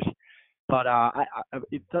receivers. But I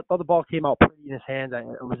thought the ball came out pretty in his hands. I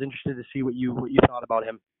was interested to see what you thought about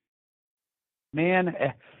him. Man,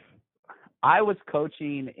 I was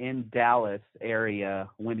coaching in Dallas area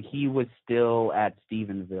when he was still at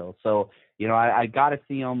Stephenville. So, I got to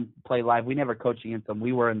see him play live. We never coached against him.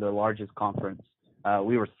 We were in the largest conference.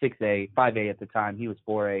 We were 6A, 5A at the time. He was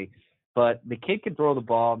 4A. But the kid could throw the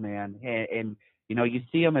ball, man. And you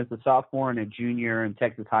see him as a sophomore and a junior in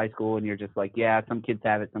Texas high school, and you're just like, yeah, some kids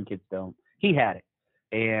have it, some kids don't. He had it.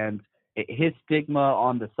 And his stigma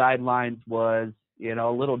on the sidelines was,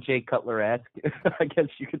 a little Jay Cutler-esque, I guess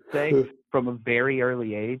you could say, from a very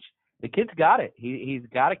early age. The kid's got it. He's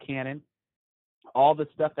got a cannon. All the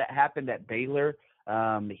stuff that happened at Baylor,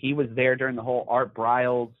 he was there during the whole Art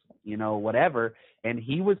Briles, whatever, and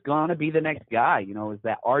he was going to be the next guy. It was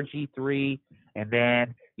that RG3, and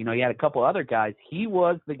then, you had a couple other guys. He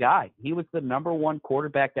was the guy. He was the number one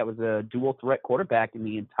quarterback that was a dual-threat quarterback in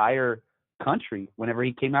the entire country whenever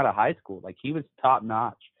he came out of high school. He was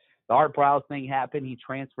top-notch. The Art Briles thing happened. He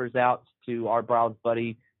transfers out to Art Briles'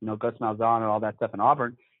 buddy, Gus Malzahn and all that stuff in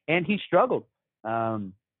Auburn, and he struggled.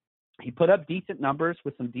 He put up decent numbers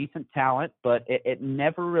with some decent talent, but it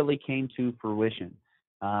never really came to fruition.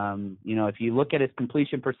 If you look at his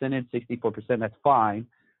completion percentage, 64%, that's fine.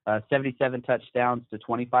 77 touchdowns to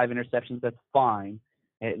 25 interceptions, that's fine.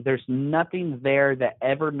 There's nothing there that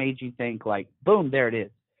ever made you think boom, there it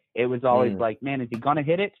is. It was always man, is he going to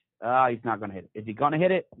hit it? He's not going to hit it. Is he going to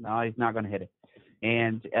hit it? No, he's not going to hit it.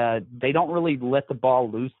 And they don't really let the ball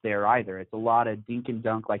loose there either. It's a lot of dink and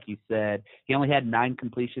dunk, like you said. He only had 9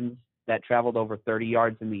 completions that traveled over 30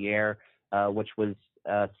 yards in the air, which was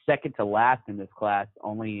second to last in this class,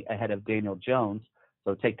 only ahead of Daniel Jones.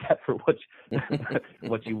 So take that for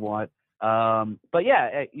what you want. But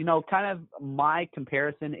yeah, kind of my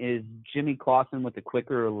comparison is Jimmy Clausen with the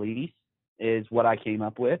quicker release is what I came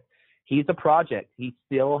up with. He's a project. He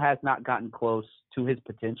still has not gotten close to his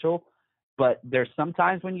potential, but there's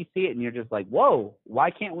sometimes when you see it and you're just like, whoa, why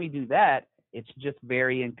can't we do that? It's just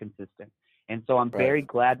very inconsistent. And so I'm very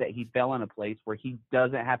glad that he fell in a place where he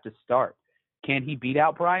doesn't have to start. Can he beat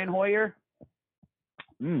out Brian Hoyer?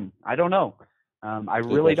 I don't know. I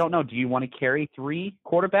really don't know. Do you want to carry 3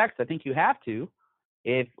 quarterbacks? I think you have to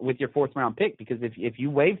with your 4th-round pick, because if you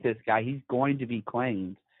waive this guy, he's going to be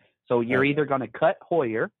claimed. So you're either going to cut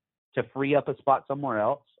Hoyer to free up a spot somewhere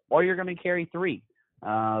else, or you're going to carry 3.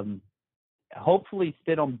 Hopefully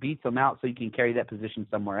Stidham beats him out so you can carry that position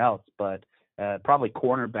somewhere else, but probably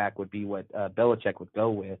cornerback would be what Belichick would go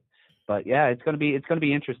with. But yeah, it's going to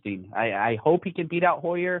be interesting. I hope he can beat out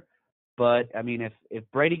Hoyer, but I mean, if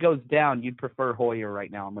Brady goes down, you'd prefer Hoyer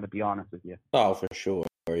right now. I'm going to be honest with you. Oh, for sure.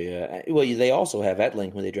 Yeah. Well, they also have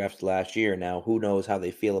Etling, who they drafted last year. Now, who knows how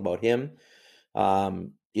they feel about him? But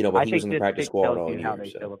he was in the practice squad all year. How they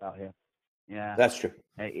feel about him. Yeah, that's true.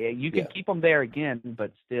 You can keep him there again,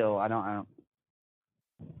 but still, I don't.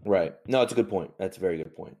 Right. No, it's a good point. That's a very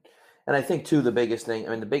good point. And I think, too, the biggest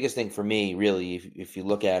thing for me, really, if you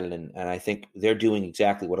look at it, and I think they're doing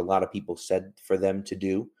exactly what a lot of people said for them to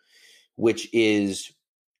do, which is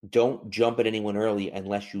don't jump at anyone early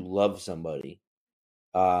unless you love somebody.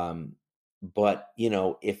 But,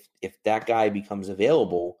 if that guy becomes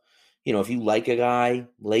available, if you like a guy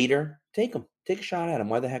later, take him. Take a shot at him.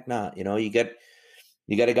 Why the heck not? You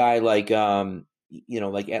got a guy like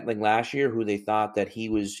like Etling last year, who they thought that he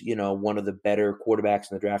was, one of the better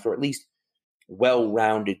quarterbacks in the draft, or at least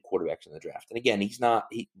well-rounded quarterbacks in the draft. And again,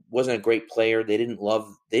 he wasn't a great player. They didn't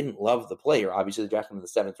love the player. Obviously, they drafted him in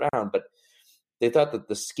the 7th round, but they thought that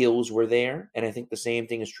the skills were there. And I think the same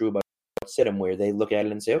thing is true about sit him where they look at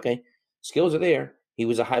it and say, okay, skills are there. He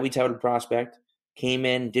was a highly touted prospect, came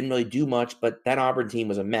in, didn't really do much, but that Auburn team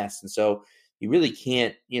was a mess. And so you really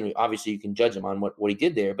can't, obviously you can judge him on what he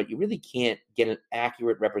did there, but you really can't get an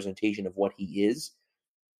accurate representation of what he is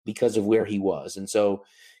because of where he was. And so,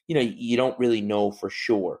 you don't really know for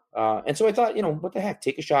sure. And so I thought, what the heck,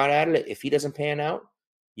 take a shot at it. If he doesn't pan out,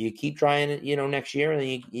 you keep trying it, next year,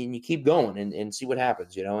 and you keep going and see what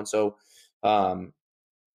happens, And so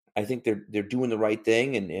I think they're doing the right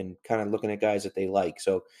thing and kind of looking at guys that they like.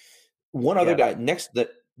 So one other guy,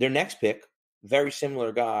 their next pick, very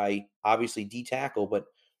similar guy, obviously D tackle, but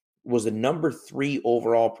was the number 3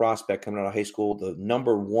 overall prospect coming out of high school, the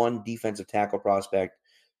number 1 defensive tackle prospect,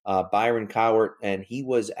 Byron Cowart, and he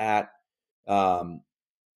was at where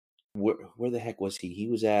the heck was he?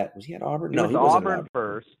 Was he at Auburn? No, he was Auburn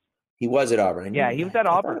first. He was at Auburn. Yeah, he was at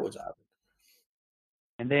Auburn. It was Auburn.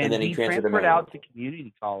 And then he transferred out to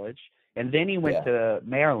community college, and then he went to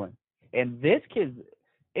Maryland. And this kid,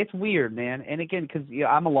 it's weird, man. And again, because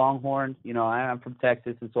I'm a Longhorn, I'm from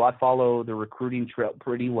Texas, and so I follow the recruiting trail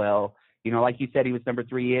pretty well. Like you said, he was number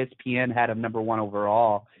 3. ESPN had him number 1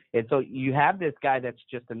 overall. And so you have this guy that's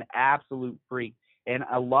just an absolute freak. And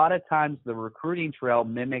a lot of times the recruiting trail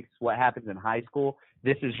mimics what happens in high school.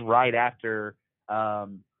 This is right after, oh,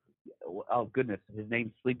 goodness, his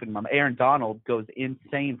name's sleeping. Aaron Donald goes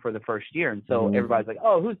insane for the first year. And so everybody's like,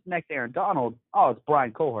 oh, who's the next Aaron Donald? Oh, it's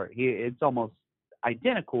Brian Cohort. It's almost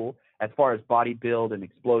identical as far as body build and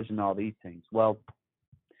explosion and all these things. Well,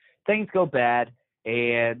 things go bad.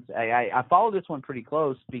 And I followed this one pretty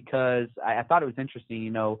close because I thought it was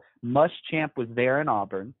interesting. Muschamp was there in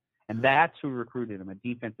Auburn, and that's who recruited him, a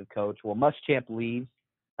defensive coach. Well, Muschamp leaves,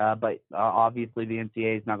 but obviously the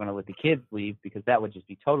NCAA is not going to let the kids leave because that would just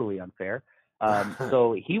be totally unfair.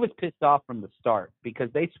 So he was pissed off from the start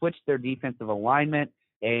because they switched their defensive alignment,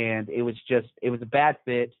 and it was a bad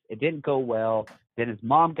fit. It didn't go well. Then his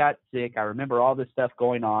mom got sick. I remember all this stuff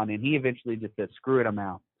going on, and he eventually just said, screw it, I'm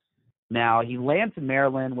out. Now, he lands in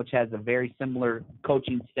Maryland, which has a very similar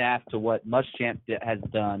coaching staff to what Muschamp has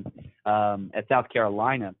done at South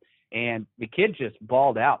Carolina. And the kid just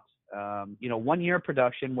balled out. 1 year of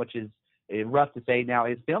production, which is rough to say. Now,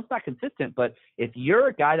 his film's not consistent, but if you're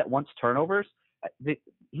a guy that wants turnovers,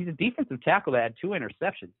 he's a defensive tackle that had 2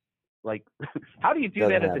 interceptions. Like, how do you do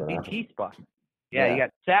that at the DT spot? Yeah, he got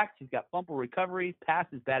sacks. He's got fumble recoveries,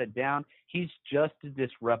 passes batted down. He's just a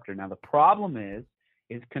disruptor. Now, the problem is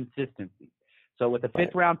consistency. So with a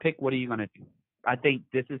 5th round pick, what are you going to do? I think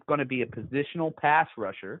this is going to be a positional pass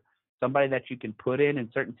rusher, somebody that you can put in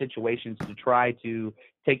certain situations to try to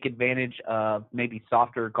take advantage of maybe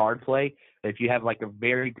softer guard play. If you have like a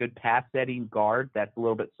very good pass setting guard that's a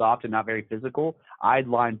little bit soft and not very physical, I'd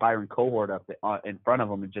line Byron Cohort up in front of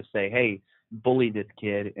him and just say, hey, bully this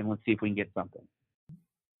kid and let's see if we can get something.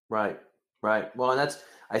 Right. Well, and that's,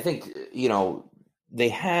 I think,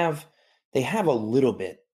 they have a little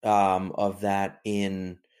bit of that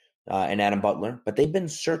in Adam Butler, but they've been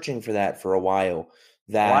searching for that for a while.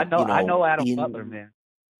 I know Adam Butler, man.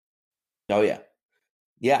 Oh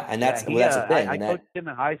yeah, and that's that's the thing. I coached him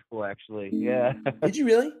in high school, actually. Yeah. Did you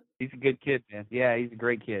really? He's a good kid, man. Yeah, he's a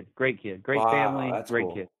great kid. Great family, great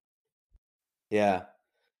cool. kid. Yeah,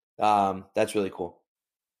 that's really cool.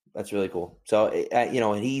 So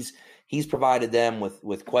and he's provided them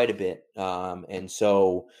with quite a bit, and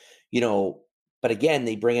so. But again,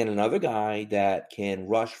 they bring in another guy that can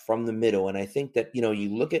rush from the middle. And I think that,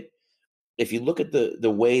 if you look at the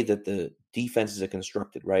way that the defenses are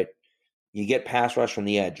constructed, right, you get pass rush from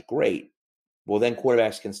the edge. Great. Well, then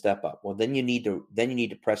quarterbacks can step up. Well, then you need to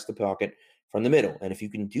press the pocket from the middle. And if you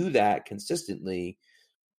can do that consistently,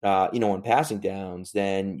 on passing downs,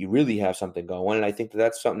 then you really have something going. And I think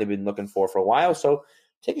that's something they've been looking for a while. So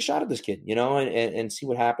take a shot at this kid, and see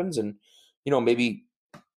what happens. And, maybe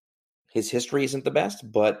his history isn't the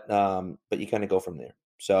best, but you kind of go from there.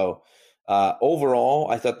 So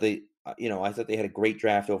overall, I thought they had a great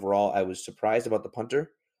draft overall. I was surprised about the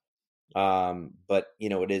punter, but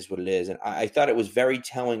it is what it is. And I thought it was very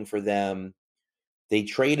telling for them. They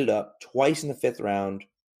traded up twice in the 5th round,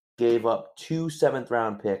 gave up 2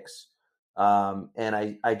 7th-round picks,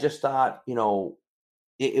 and I just thought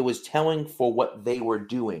it was telling for what they were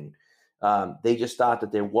doing. They just thought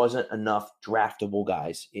that there wasn't enough draftable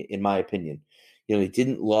guys, in my opinion. They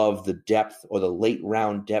didn't love the depth or the late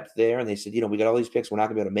round depth there. And they said, we got all these picks. We're not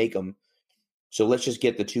going to be able to make them. So let's just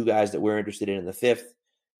get the 2 guys that we're interested in the 5th,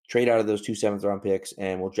 trade out of those 2 7th-round picks,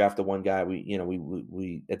 and we'll draft the one guy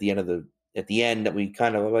we at the end that we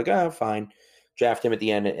kind of like, oh, fine, draft him at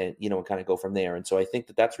the end and kind of go from there. And so I think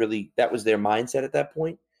that was their mindset at that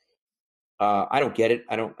point. I don't get it.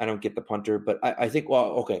 I don't get the punter, but I think, well,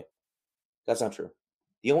 okay, that's not true.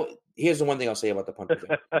 Here's the one thing I'll say about the punter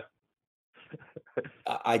thing.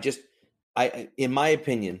 In my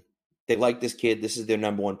opinion, they like this kid. This is their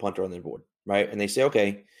number one punter on their board, right? And they say,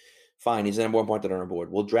 okay, fine, he's the number one punter on our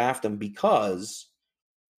board. We'll draft him because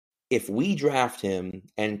if we draft him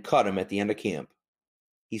and cut him at the end of camp,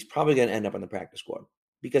 he's probably going to end up on the practice squad.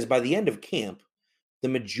 Because by the end of camp, the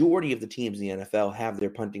majority of the teams in the NFL have their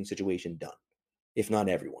punting situation done, if not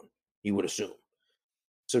everyone, you would assume.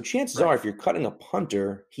 So chances are, if you're cutting a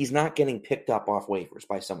punter, he's not getting picked up off waivers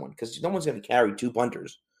by someone because no one's going to carry two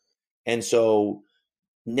punters. And so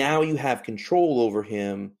now you have control over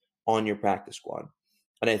him on your practice squad.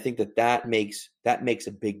 And I think that makes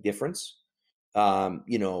a big difference.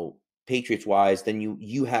 Patriots-wise, then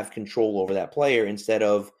you have control over that player instead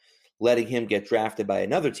of letting him get drafted by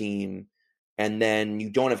another team and then you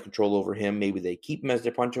don't have control over him. Maybe they keep him as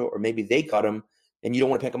their punter or maybe they cut him and you don't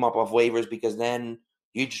want to pick him up off waivers because then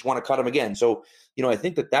you just want to cut him again. So, I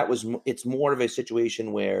think it's more of a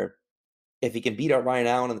situation where if he can beat out Ryan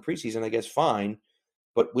Allen in the preseason, I guess fine,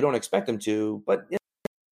 but we don't expect him to. But we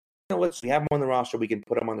have him on the roster. We can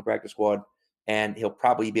put him on the practice squad and he'll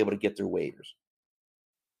probably be able to get through waivers.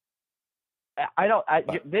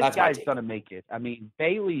 This guy's going to make it. I mean,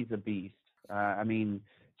 Bailey's a beast.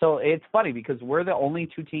 So it's funny because we're the only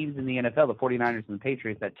two teams in the NFL, the 49ers and the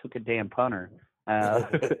Patriots, that took a damn punter. I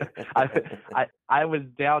was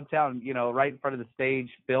downtown, right in front of the stage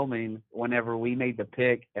filming whenever we made the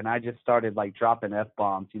pick, and I just started like dropping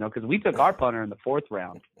F-bombs, because we took our punter in the 4th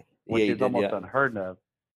round, which is almost unheard of.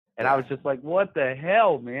 And I was just like, what the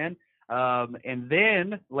hell, man? And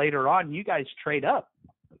then later on, you guys trade up.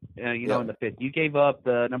 In the 5th. You gave up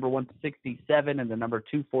the number 167 and the number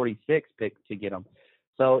 246 pick to get them.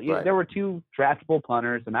 So there were two draftable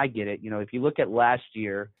punters, and I get it. If you look at last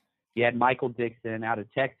year, you had Michael Dixon out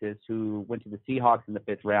of Texas who went to the Seahawks in the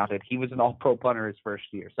 5th round, and he was an all-pro punter his first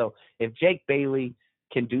year. So if Jake Bailey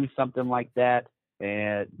can do something like that,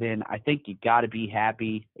 then I think you got to be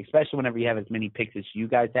happy, especially whenever you have as many picks as you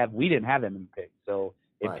guys have. We didn't have that many picks, so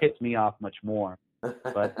it pissed me off much more.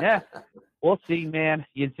 But, yeah. We'll see, man.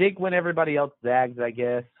 You zig when everybody else zags, I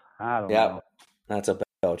guess. I don't know. That's what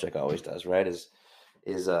Belichick always does, right? Is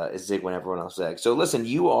zig when everyone else zags. So listen,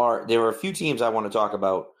 there are a few teams I want to talk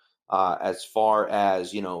about as far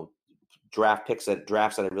as, drafts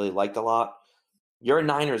that I really liked a lot. You're a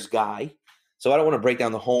Niners guy, so I don't want to break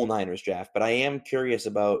down the whole Niners draft, but I am curious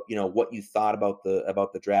about, what you thought about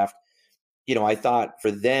the draft. I thought for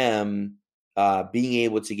them being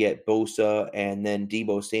able to get Bosa and then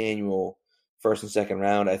Deebo Samuel first and second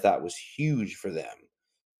round, I thought was huge for them.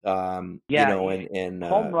 Home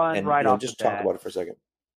run right off just the bat. Talk about it for a second.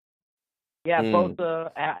 Yeah,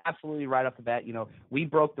 Bosa, absolutely right off the bat. We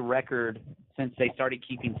broke the record since they started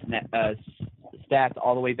keeping stats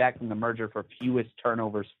all the way back from the merger for fewest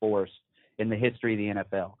turnovers forced in the history of the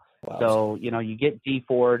NFL. Wow. So, you get Dee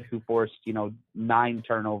Ford, who forced, 9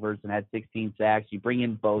 turnovers and had 16 sacks. You bring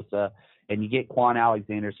in Bosa, and you get Quan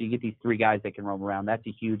Alexander. So you get these 3 guys that can roam around. That's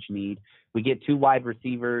a huge need. We get 2 wide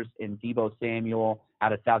receivers in Deebo Samuel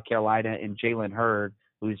out of South Carolina and Jalen Hurd,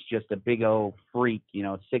 who's just a big old freak,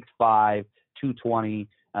 6'5", 220,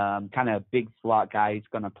 kind of big slot guy. He's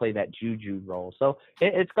going to play that juju role. So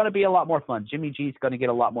it's going to be a lot more fun. Jimmy G's going to get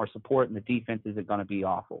a lot more support, and the defense isn't going to be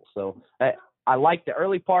awful. So I like the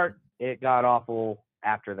early part. It got awful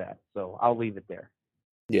after that. So I'll leave it there.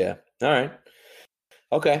 Yeah. All right.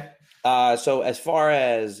 Okay. So as far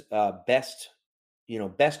as best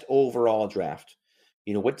overall draft,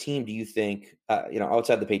 what team do you think,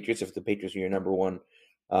 outside the Patriots, if the Patriots are your number one,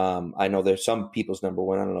 I know there's some people's number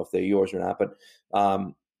one. I don't know if they're yours or not, but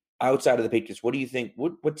outside of the Patriots, what do you think,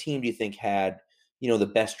 what team do you think had,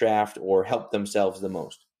 the best draft or helped themselves the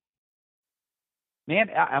most? Man,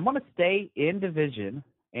 I'm going to stay in division,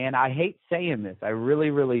 and I hate saying this. I really,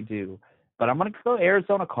 really do. But I'm going to go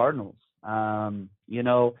Arizona Cardinals.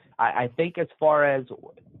 I think as far as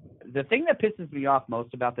the thing that pisses me off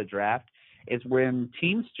most about the draft is when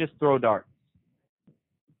teams just throw darts.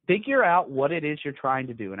 Figure out what it is you're trying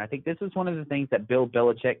to do. And I think this is one of the things that Bill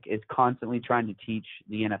Belichick is constantly trying to teach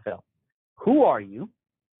the NFL. Who are you?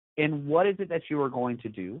 And what is it that you are going to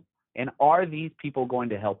do? And are these people going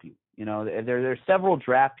to help you? There's several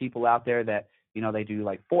draft people out there that, they do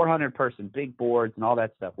like 400-person big boards and all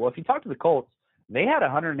that stuff. Well, if you talk to the Colts, they had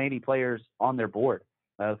 180 players on their board.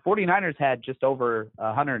 49ers had just over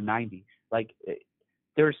 190.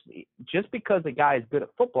 There's just because a guy is good at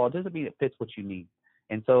football, it doesn't mean it fits what you need.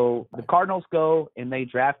 And so the Cardinals go and they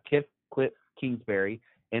draft Cliff Kingsbury.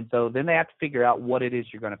 And so then they have to figure out what it is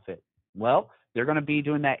you're going to fit. Well, they're going to be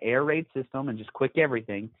doing that air raid system and just quick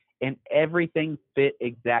everything, and everything fit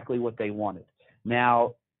exactly what they wanted.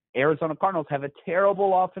 Now, Arizona Cardinals have a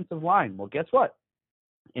terrible offensive line. Well, guess what?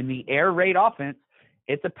 In the air raid offense,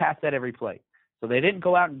 it's a pass at every play. So they didn't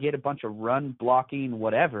go out and get a bunch of run blocking,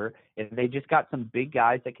 whatever. And they just got some big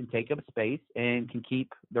guys that can take up space and can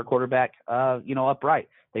keep their quarterback, upright.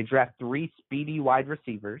 They draft 3 speedy wide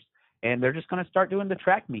receivers, and they're just going to start doing the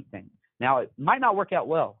track meet thing. Now, it might not work out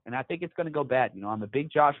well, and I think it's going to go bad. I'm a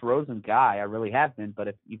big Josh Rosen guy. I really have been. But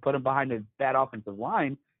if you put him behind a bad offensive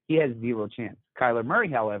line, he has zero chance. Kyler Murray,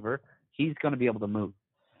 however, he's going to be able to move.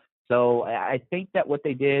 So I think that what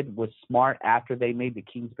they did was smart after they made the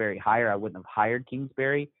Kingsbury hire. I wouldn't have hired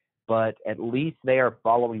Kingsbury, but at least they are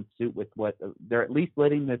following suit with what they're at least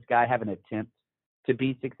letting this guy have an attempt to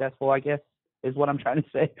be successful, I guess, is what I'm trying to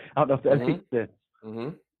say. I don't know if that makes sense. Mm-hmm.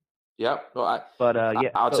 Yep. Well,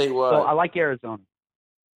 I'll tell you what. So I like Arizona.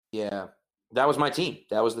 Yeah, that was my team.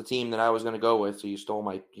 That was the team that I was going to go with. So you stole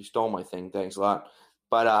my thing. Thanks a lot.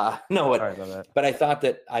 But no, Sorry about that. But I thought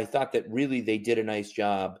that really they did a nice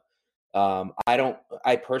job.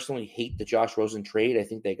 I personally hate the Josh Rosen trade. I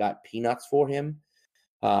think they got peanuts for him.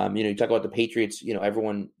 You talk about the Patriots,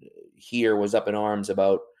 everyone here was up in arms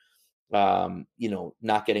about,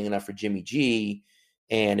 not getting enough for Jimmy G.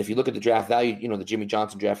 And if you look at the draft value, the Jimmy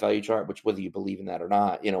Johnson draft value chart, which whether you believe in that or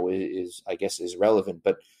not, is I guess is relevant.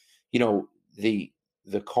 But,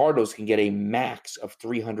 the Cardinals can get a max of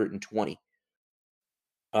 320.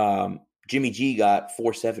 Jimmy G got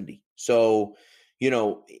 470. So,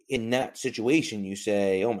 in that situation, you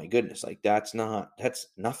say, oh my goodness, like that's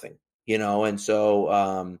nothing, And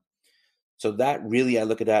so, so that really, I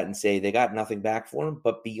look at that and say they got nothing back for him.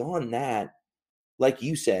 But beyond that, like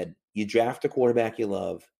you said, you draft a quarterback you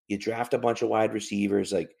love, you draft a bunch of wide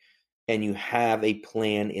receivers, and you have a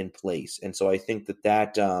plan in place. And so I think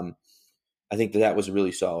that was a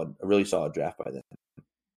really solid draft by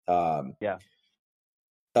them. Yeah.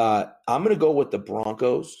 I'm going to go with the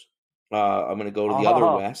Broncos. I'm going to go to the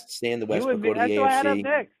other West, stay in the West, but go to the AFC. I had up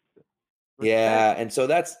next. Yeah, and so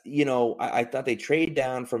that's, I thought they trade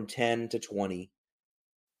down from 10 to 20,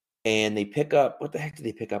 and they pick up, what the heck did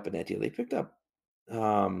they pick up in that deal? They picked up,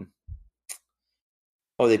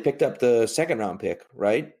 they picked up the second round pick,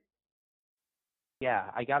 right? Yeah,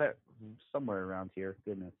 I got it somewhere around here.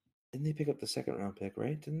 Goodness. Didn't they pick up the second round pick,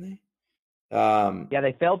 right? Didn't they? Yeah,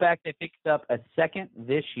 they fell back. They picked up a second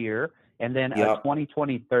this year, and then a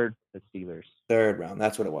 2023 for the Steelers. Third round.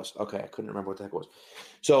 That's what it was. Okay, I couldn't remember what the heck it was.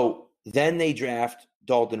 So then they draft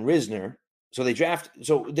Dalton Risner. So they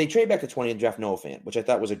trade back to 20 and draft Noah Fant, which I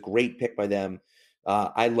thought was a great pick by them.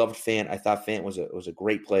 I loved Fant. I thought Fant was a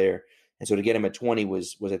great player, and so to get him at 20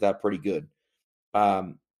 was I thought pretty good.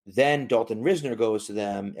 Then Dalton Risner goes to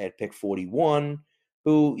them at pick 41,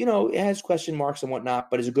 who has question marks and whatnot,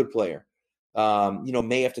 but is a good player.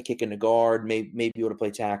 May have to kick in the guard, may be able to play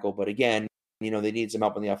tackle, but again, they needed some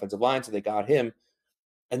help on the offensive line, so they got him.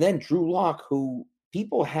 And then Drew Lock, who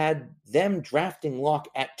people had them drafting Lock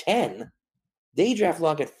at 10, they draft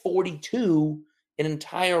Lock at 42, an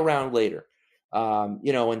entire round later.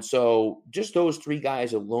 And so just those 3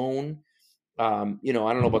 guys alone, I don't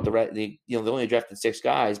know about the rest. They only drafted 6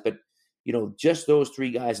 guys, but just those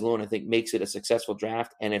 3 guys alone, I think makes it a successful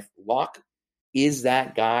draft. And if Lock is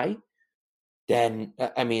that guy, then,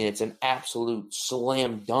 it's an absolute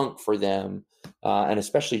slam dunk for them. And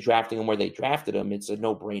especially drafting him where they drafted him, it's a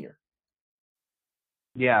no-brainer.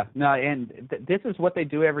 Yeah, no, and this is what they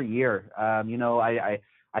do every year. I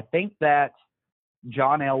think that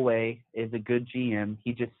John Elway is a good GM.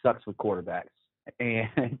 He just sucks with quarterbacks.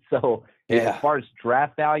 And so as far as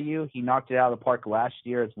draft value, he knocked it out of the park last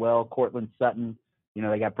year as well. Cortland Sutton,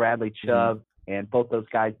 they got Bradley Chubb, and both those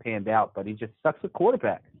guys panned out, but he just sucks with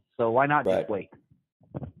quarterbacks. So why not just wait?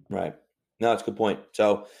 Right. No, that's a good point.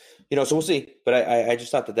 So, so we'll see. But I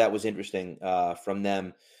just thought that was interesting from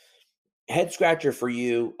them. Head scratcher for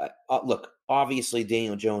you. Look, obviously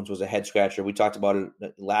Daniel Jones was a head scratcher. We talked about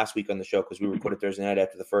it last week on the show because we recorded Thursday night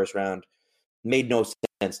after the first round. Made no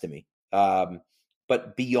sense to me.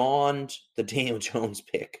 But beyond the Daniel Jones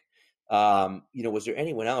pick, was there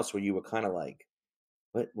anyone else where you were kind of like,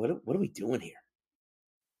 what are we doing here?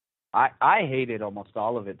 I hated almost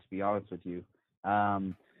all of it, to be honest with you.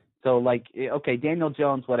 Okay, Daniel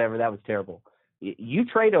Jones, whatever, that was terrible. You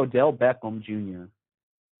trade Odell Beckham Jr.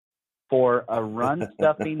 for a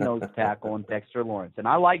run-stuffing nose tackle in Dexter Lawrence. And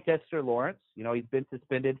I like Dexter Lawrence. He's been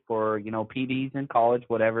suspended for, PDs in college,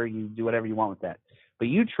 whatever. You do whatever you want with that. But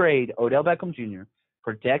you trade Odell Beckham Jr.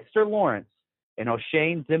 for Dexter Lawrence and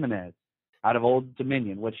O'Shane Ximines out of Old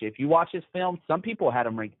Dominion, which if you watch his film, some people had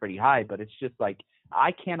him ranked pretty high, but it's just like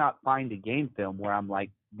I cannot find a game film where I'm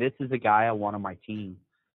like, this is a guy I want on my team.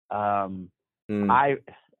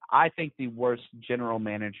 I think the worst general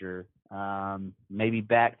manager, maybe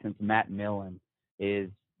back since Matt Millen, is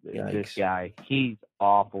this guy. He's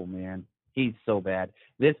awful, man. He's so bad.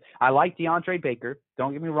 I like DeAndre Baker.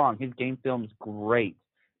 Don't get me wrong. His game film is great.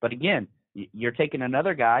 But again, you're taking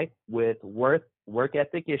another guy with work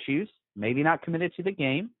ethic issues, maybe not committed to the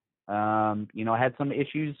game, had some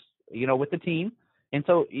issues, with the team. And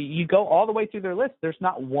so you go all the way through their list. There's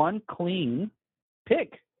not one clean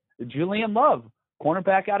pick. Julian Love,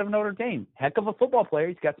 cornerback out of Notre Dame. Heck of a football player.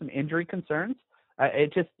 He's got some injury concerns.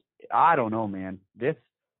 I don't know, man. This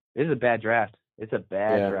is a bad draft. It's a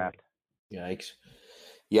bad draft. Yikes.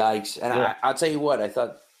 And I'll tell you what, I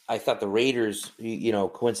thought the Raiders,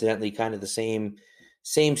 coincidentally kind of the same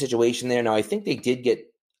situation there. Now, I think they did get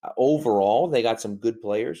overall, they got some good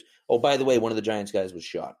players. Oh, by the way, one of the Giants guys was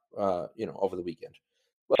shot, over the weekend.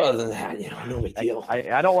 But other than that, no big deal.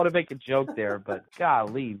 I don't want to make a joke there, but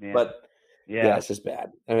golly, man. But yeah, it's just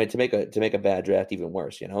bad. I mean, to make a bad draft even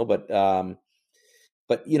worse, But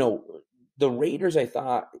the Raiders, I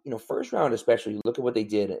thought, first round especially, look at what they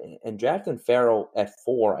did, and drafting Farrell at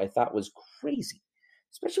 4, I thought was crazy,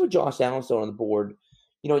 especially with Josh Allen still on the board.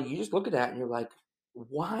 You just look at that and you're like,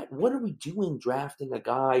 what are we doing drafting a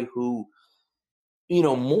guy who,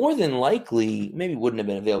 more than likely maybe wouldn't have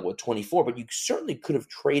been available at 24, but you certainly could have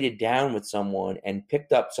traded down with someone and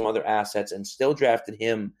picked up some other assets and still drafted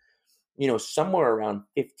him, somewhere around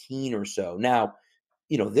 15 or so. Now,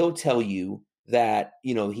 they'll tell you that,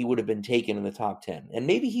 he would have been taken in the top 10, and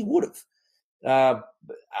maybe he would have.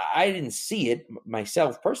 I didn't see it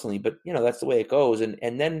myself personally, but, that's the way it goes. And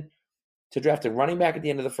then to draft a running back at the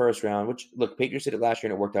end of the first round, which, look, Patriots did it last year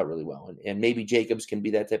and it worked out really well. And maybe Jacobs can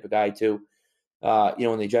be that type of guy too.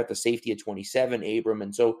 When they draft a safety at 27, Abram.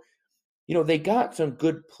 And so, they got some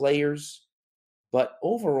good players, but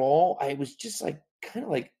overall, I was just I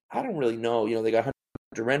don't really know. They got Hunter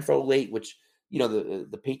Renfrow late, which,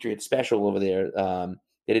 the Patriots special over there.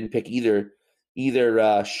 They didn't pick either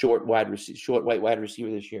short white wide receiver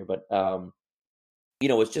this year, but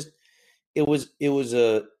it was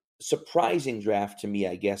a surprising draft to me,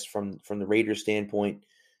 I guess, from the Raiders standpoint.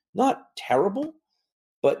 Not terrible,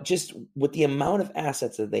 but just with the amount of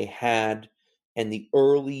assets that they had and the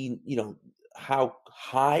early, how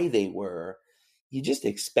high they were, you just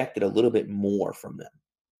expected a little bit more from them.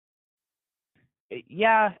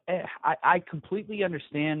 Yeah, I completely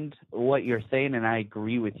understand what you're saying, and I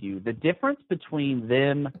agree with you. The difference between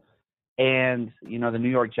them and, the New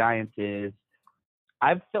York Giants is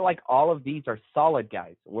I feel like all of these are solid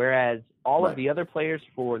guys, whereas all of the other players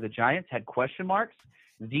for the Giants had question marks.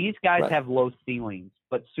 These guys have low ceilings,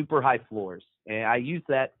 but super high floors. And I use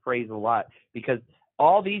that phrase a lot because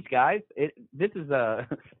all these guys, this is a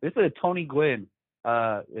Tony Gwynn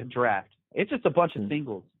draft. It's just a bunch of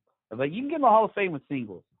singles. But you can get in the Hall of Fame with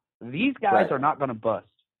singles. These guys are not going to bust.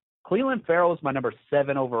 Cleveland Farrell is my number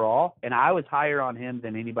 7 overall, and I was higher on him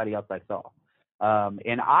than anybody else I saw.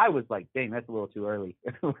 And I was like, dang, that's a little too early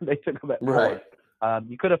when they took him at 4.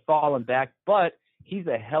 You could have fallen back, but he's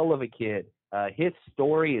a hell of a kid. His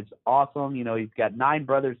story is awesome. He's got 9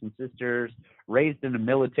 brothers and sisters, raised in a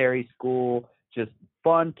military school, just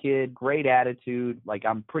fun kid, great attitude.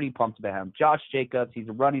 I'm pretty pumped about him. Josh Jacobs, he's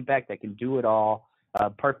a running back that can do it all.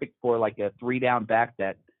 Perfect for a 3-down back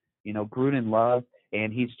that, Gruden loves.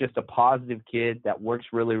 And he's just a positive kid that works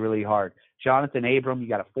really, really hard. Jonathan Abram, you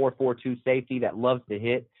got a 4.42 safety that loves to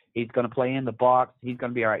hit. He's going to play in the box. He's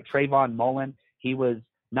going to be all right. Trayvon Mullen, he was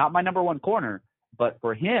not my number 1 corner, but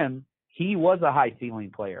for him, he was a high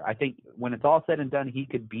ceiling player. I think when it's all said and done, he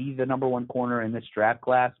could be the number 1 corner in this draft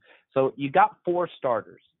class. So you got 4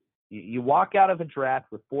 starters. You walk out of a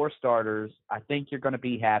draft with 4 starters. I think you're going to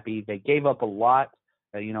be happy. They gave up a lot.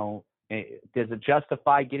 Does it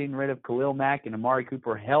justify getting rid of Khalil Mack and Amari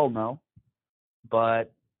Cooper? Hell no.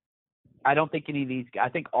 But I don't think any of these – I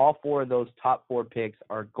think all 4 of those top 4 picks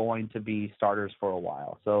are going to be starters for a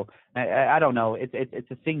while. So I don't know.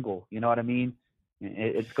 It's a single. You know what I mean?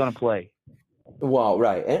 It's going to play. Well,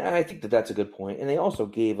 right. And I think that's a good point. And they also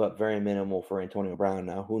gave up very minimal for Antonio Brown.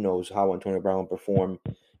 Now, who knows how Antonio Brown will perform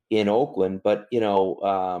in Oakland. But,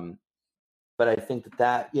 but I think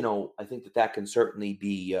that can certainly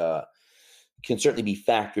be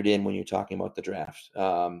factored in when you're talking about the draft.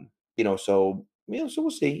 So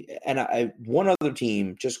we'll see. And one other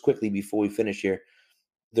team, just quickly before we finish here,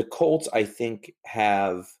 the Colts, I think,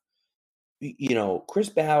 have, Chris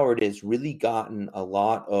Ballard has really gotten a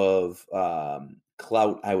lot of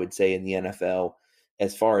clout, I would say, in the NFL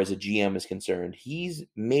as far as a GM is concerned. He's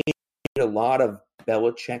made a lot of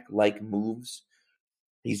Belichick-like moves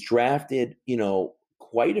He's drafted,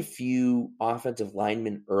 quite a few offensive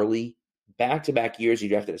linemen early. Back-to-back years, he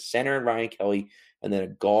drafted a center in Ryan Kelly and then a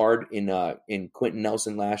guard in Quentin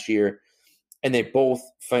Nelson last year. And they're both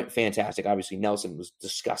fantastic. Obviously, Nelson was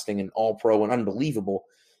disgusting and all-pro and unbelievable.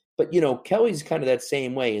 But, Kelly's kind of that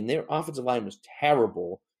same way. And their offensive line was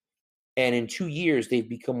terrible. And in 2 years, they've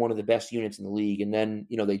become one of the best units in the league. And then,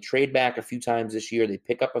 they trade back a few times this year. They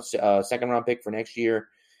pick up a second-round pick for next year.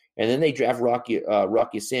 And then they draft Rocky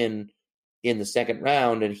Ya-Sin in the second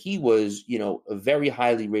round. And he was, a very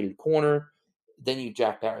highly rated corner. Then you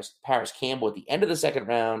draft Paris Campbell at the end of the second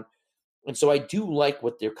round. And so I do like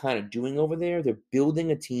what they're kind of doing over there. They're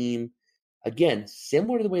building a team, again,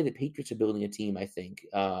 similar to the way the Patriots are building a team, I think.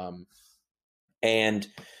 And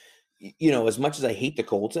as much as I hate the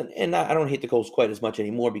Colts, and I don't hate the Colts quite as much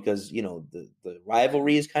anymore because, the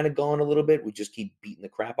rivalry is kind of gone a little bit. We just keep beating the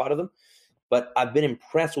crap out of them. But I've been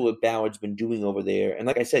impressed with what Ballard's been doing over there. And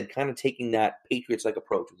like I said, kind of taking that Patriots-like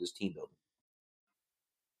approach with his team building.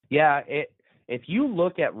 Yeah, if you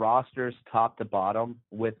look at rosters top to bottom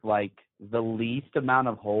with, the least amount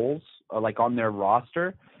of holes, on their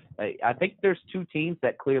roster, I think there's two teams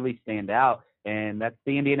that clearly stand out, and that's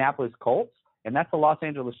the Indianapolis Colts, and that's the Los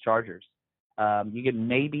Angeles Chargers. You could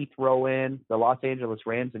maybe throw in the Los Angeles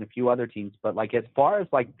Rams and a few other teams, but, as far as,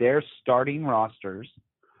 their starting rosters,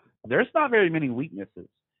 there's not very many weaknesses.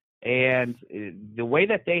 And the way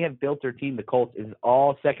that they have built their team, the Colts, is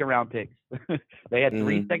all second-round picks. They had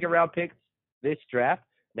 3 second-round picks this draft.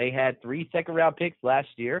 They had 3 second-round picks last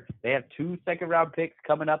year. They have 2 second-round picks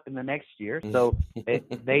coming up in the next year. So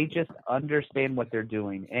they just understand what they're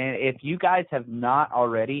doing. And if you guys have not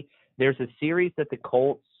already, there's a series that the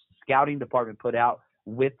Colts scouting department put out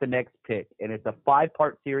with the next pick. And it's a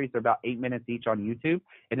 5-part series. They're about 8 minutes each on YouTube.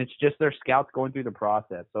 And it's just their scouts going through the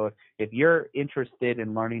process. So if you're interested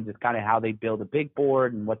in learning just kind of how they build a big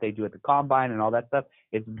board and what they do at the combine and all that stuff,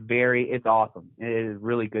 it's awesome. It is a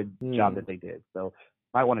really good job that they did. So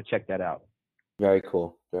might want to check that out. Very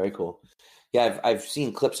cool. Very cool. Yeah, I've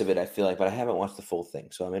seen clips of it, I feel like, but I haven't watched the full thing.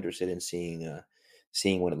 So I'm interested in seeing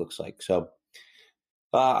what it looks like. So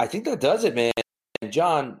I think that does it, man. And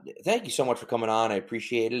John, thank you so much for coming on. I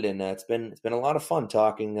appreciate it, and it's been a lot of fun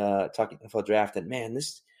talking NFL draft. And man,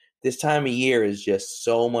 this time of year is just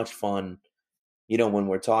so much fun. When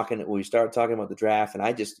we start talking about the draft, and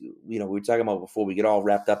I just, we were talking about before we get all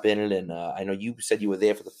wrapped up in it. And I know you said you were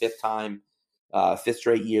there for the 5th time. 5th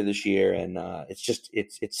straight year this year, and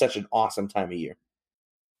it's such an awesome time of year.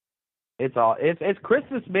 It's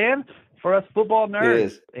Christmas, man, for us football nerds. It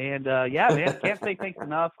is. And yeah, man, can't say thanks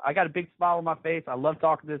enough. I got a big smile on my face. I love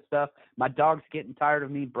talking this stuff. My dog's getting tired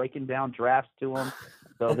of me breaking down drafts to him,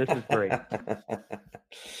 so this is great.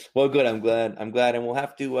 Well, good. I'm glad, and we'll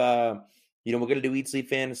have to. We're going to do Eat Sleep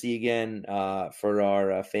Fantasy again for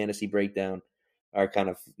our fantasy breakdown, our kind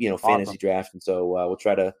of fantasy draft, and so we'll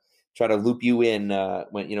try to loop you in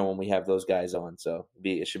when we have those guys on. So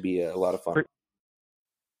it should be a lot of fun.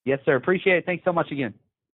 Yes, sir. Appreciate it. Thanks so much again.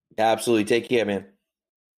 Absolutely. Take care, man.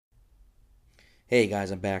 Hey, guys,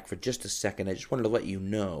 I'm back for just a second. I just wanted to let you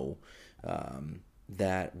know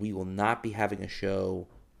that we will not be having a show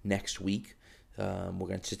next week. We're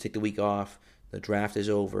going to just take the week off. The draft is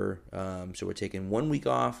over, so we're taking 1 week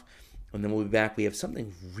off, and then we'll be back. We have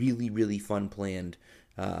something really, really fun planned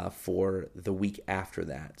for the week after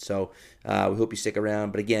that. So we hope you stick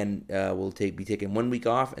around. But again, we'll be taking 1 week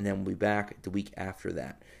off, and then we'll be back the week after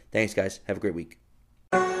that. Thanks, guys. Have a great week.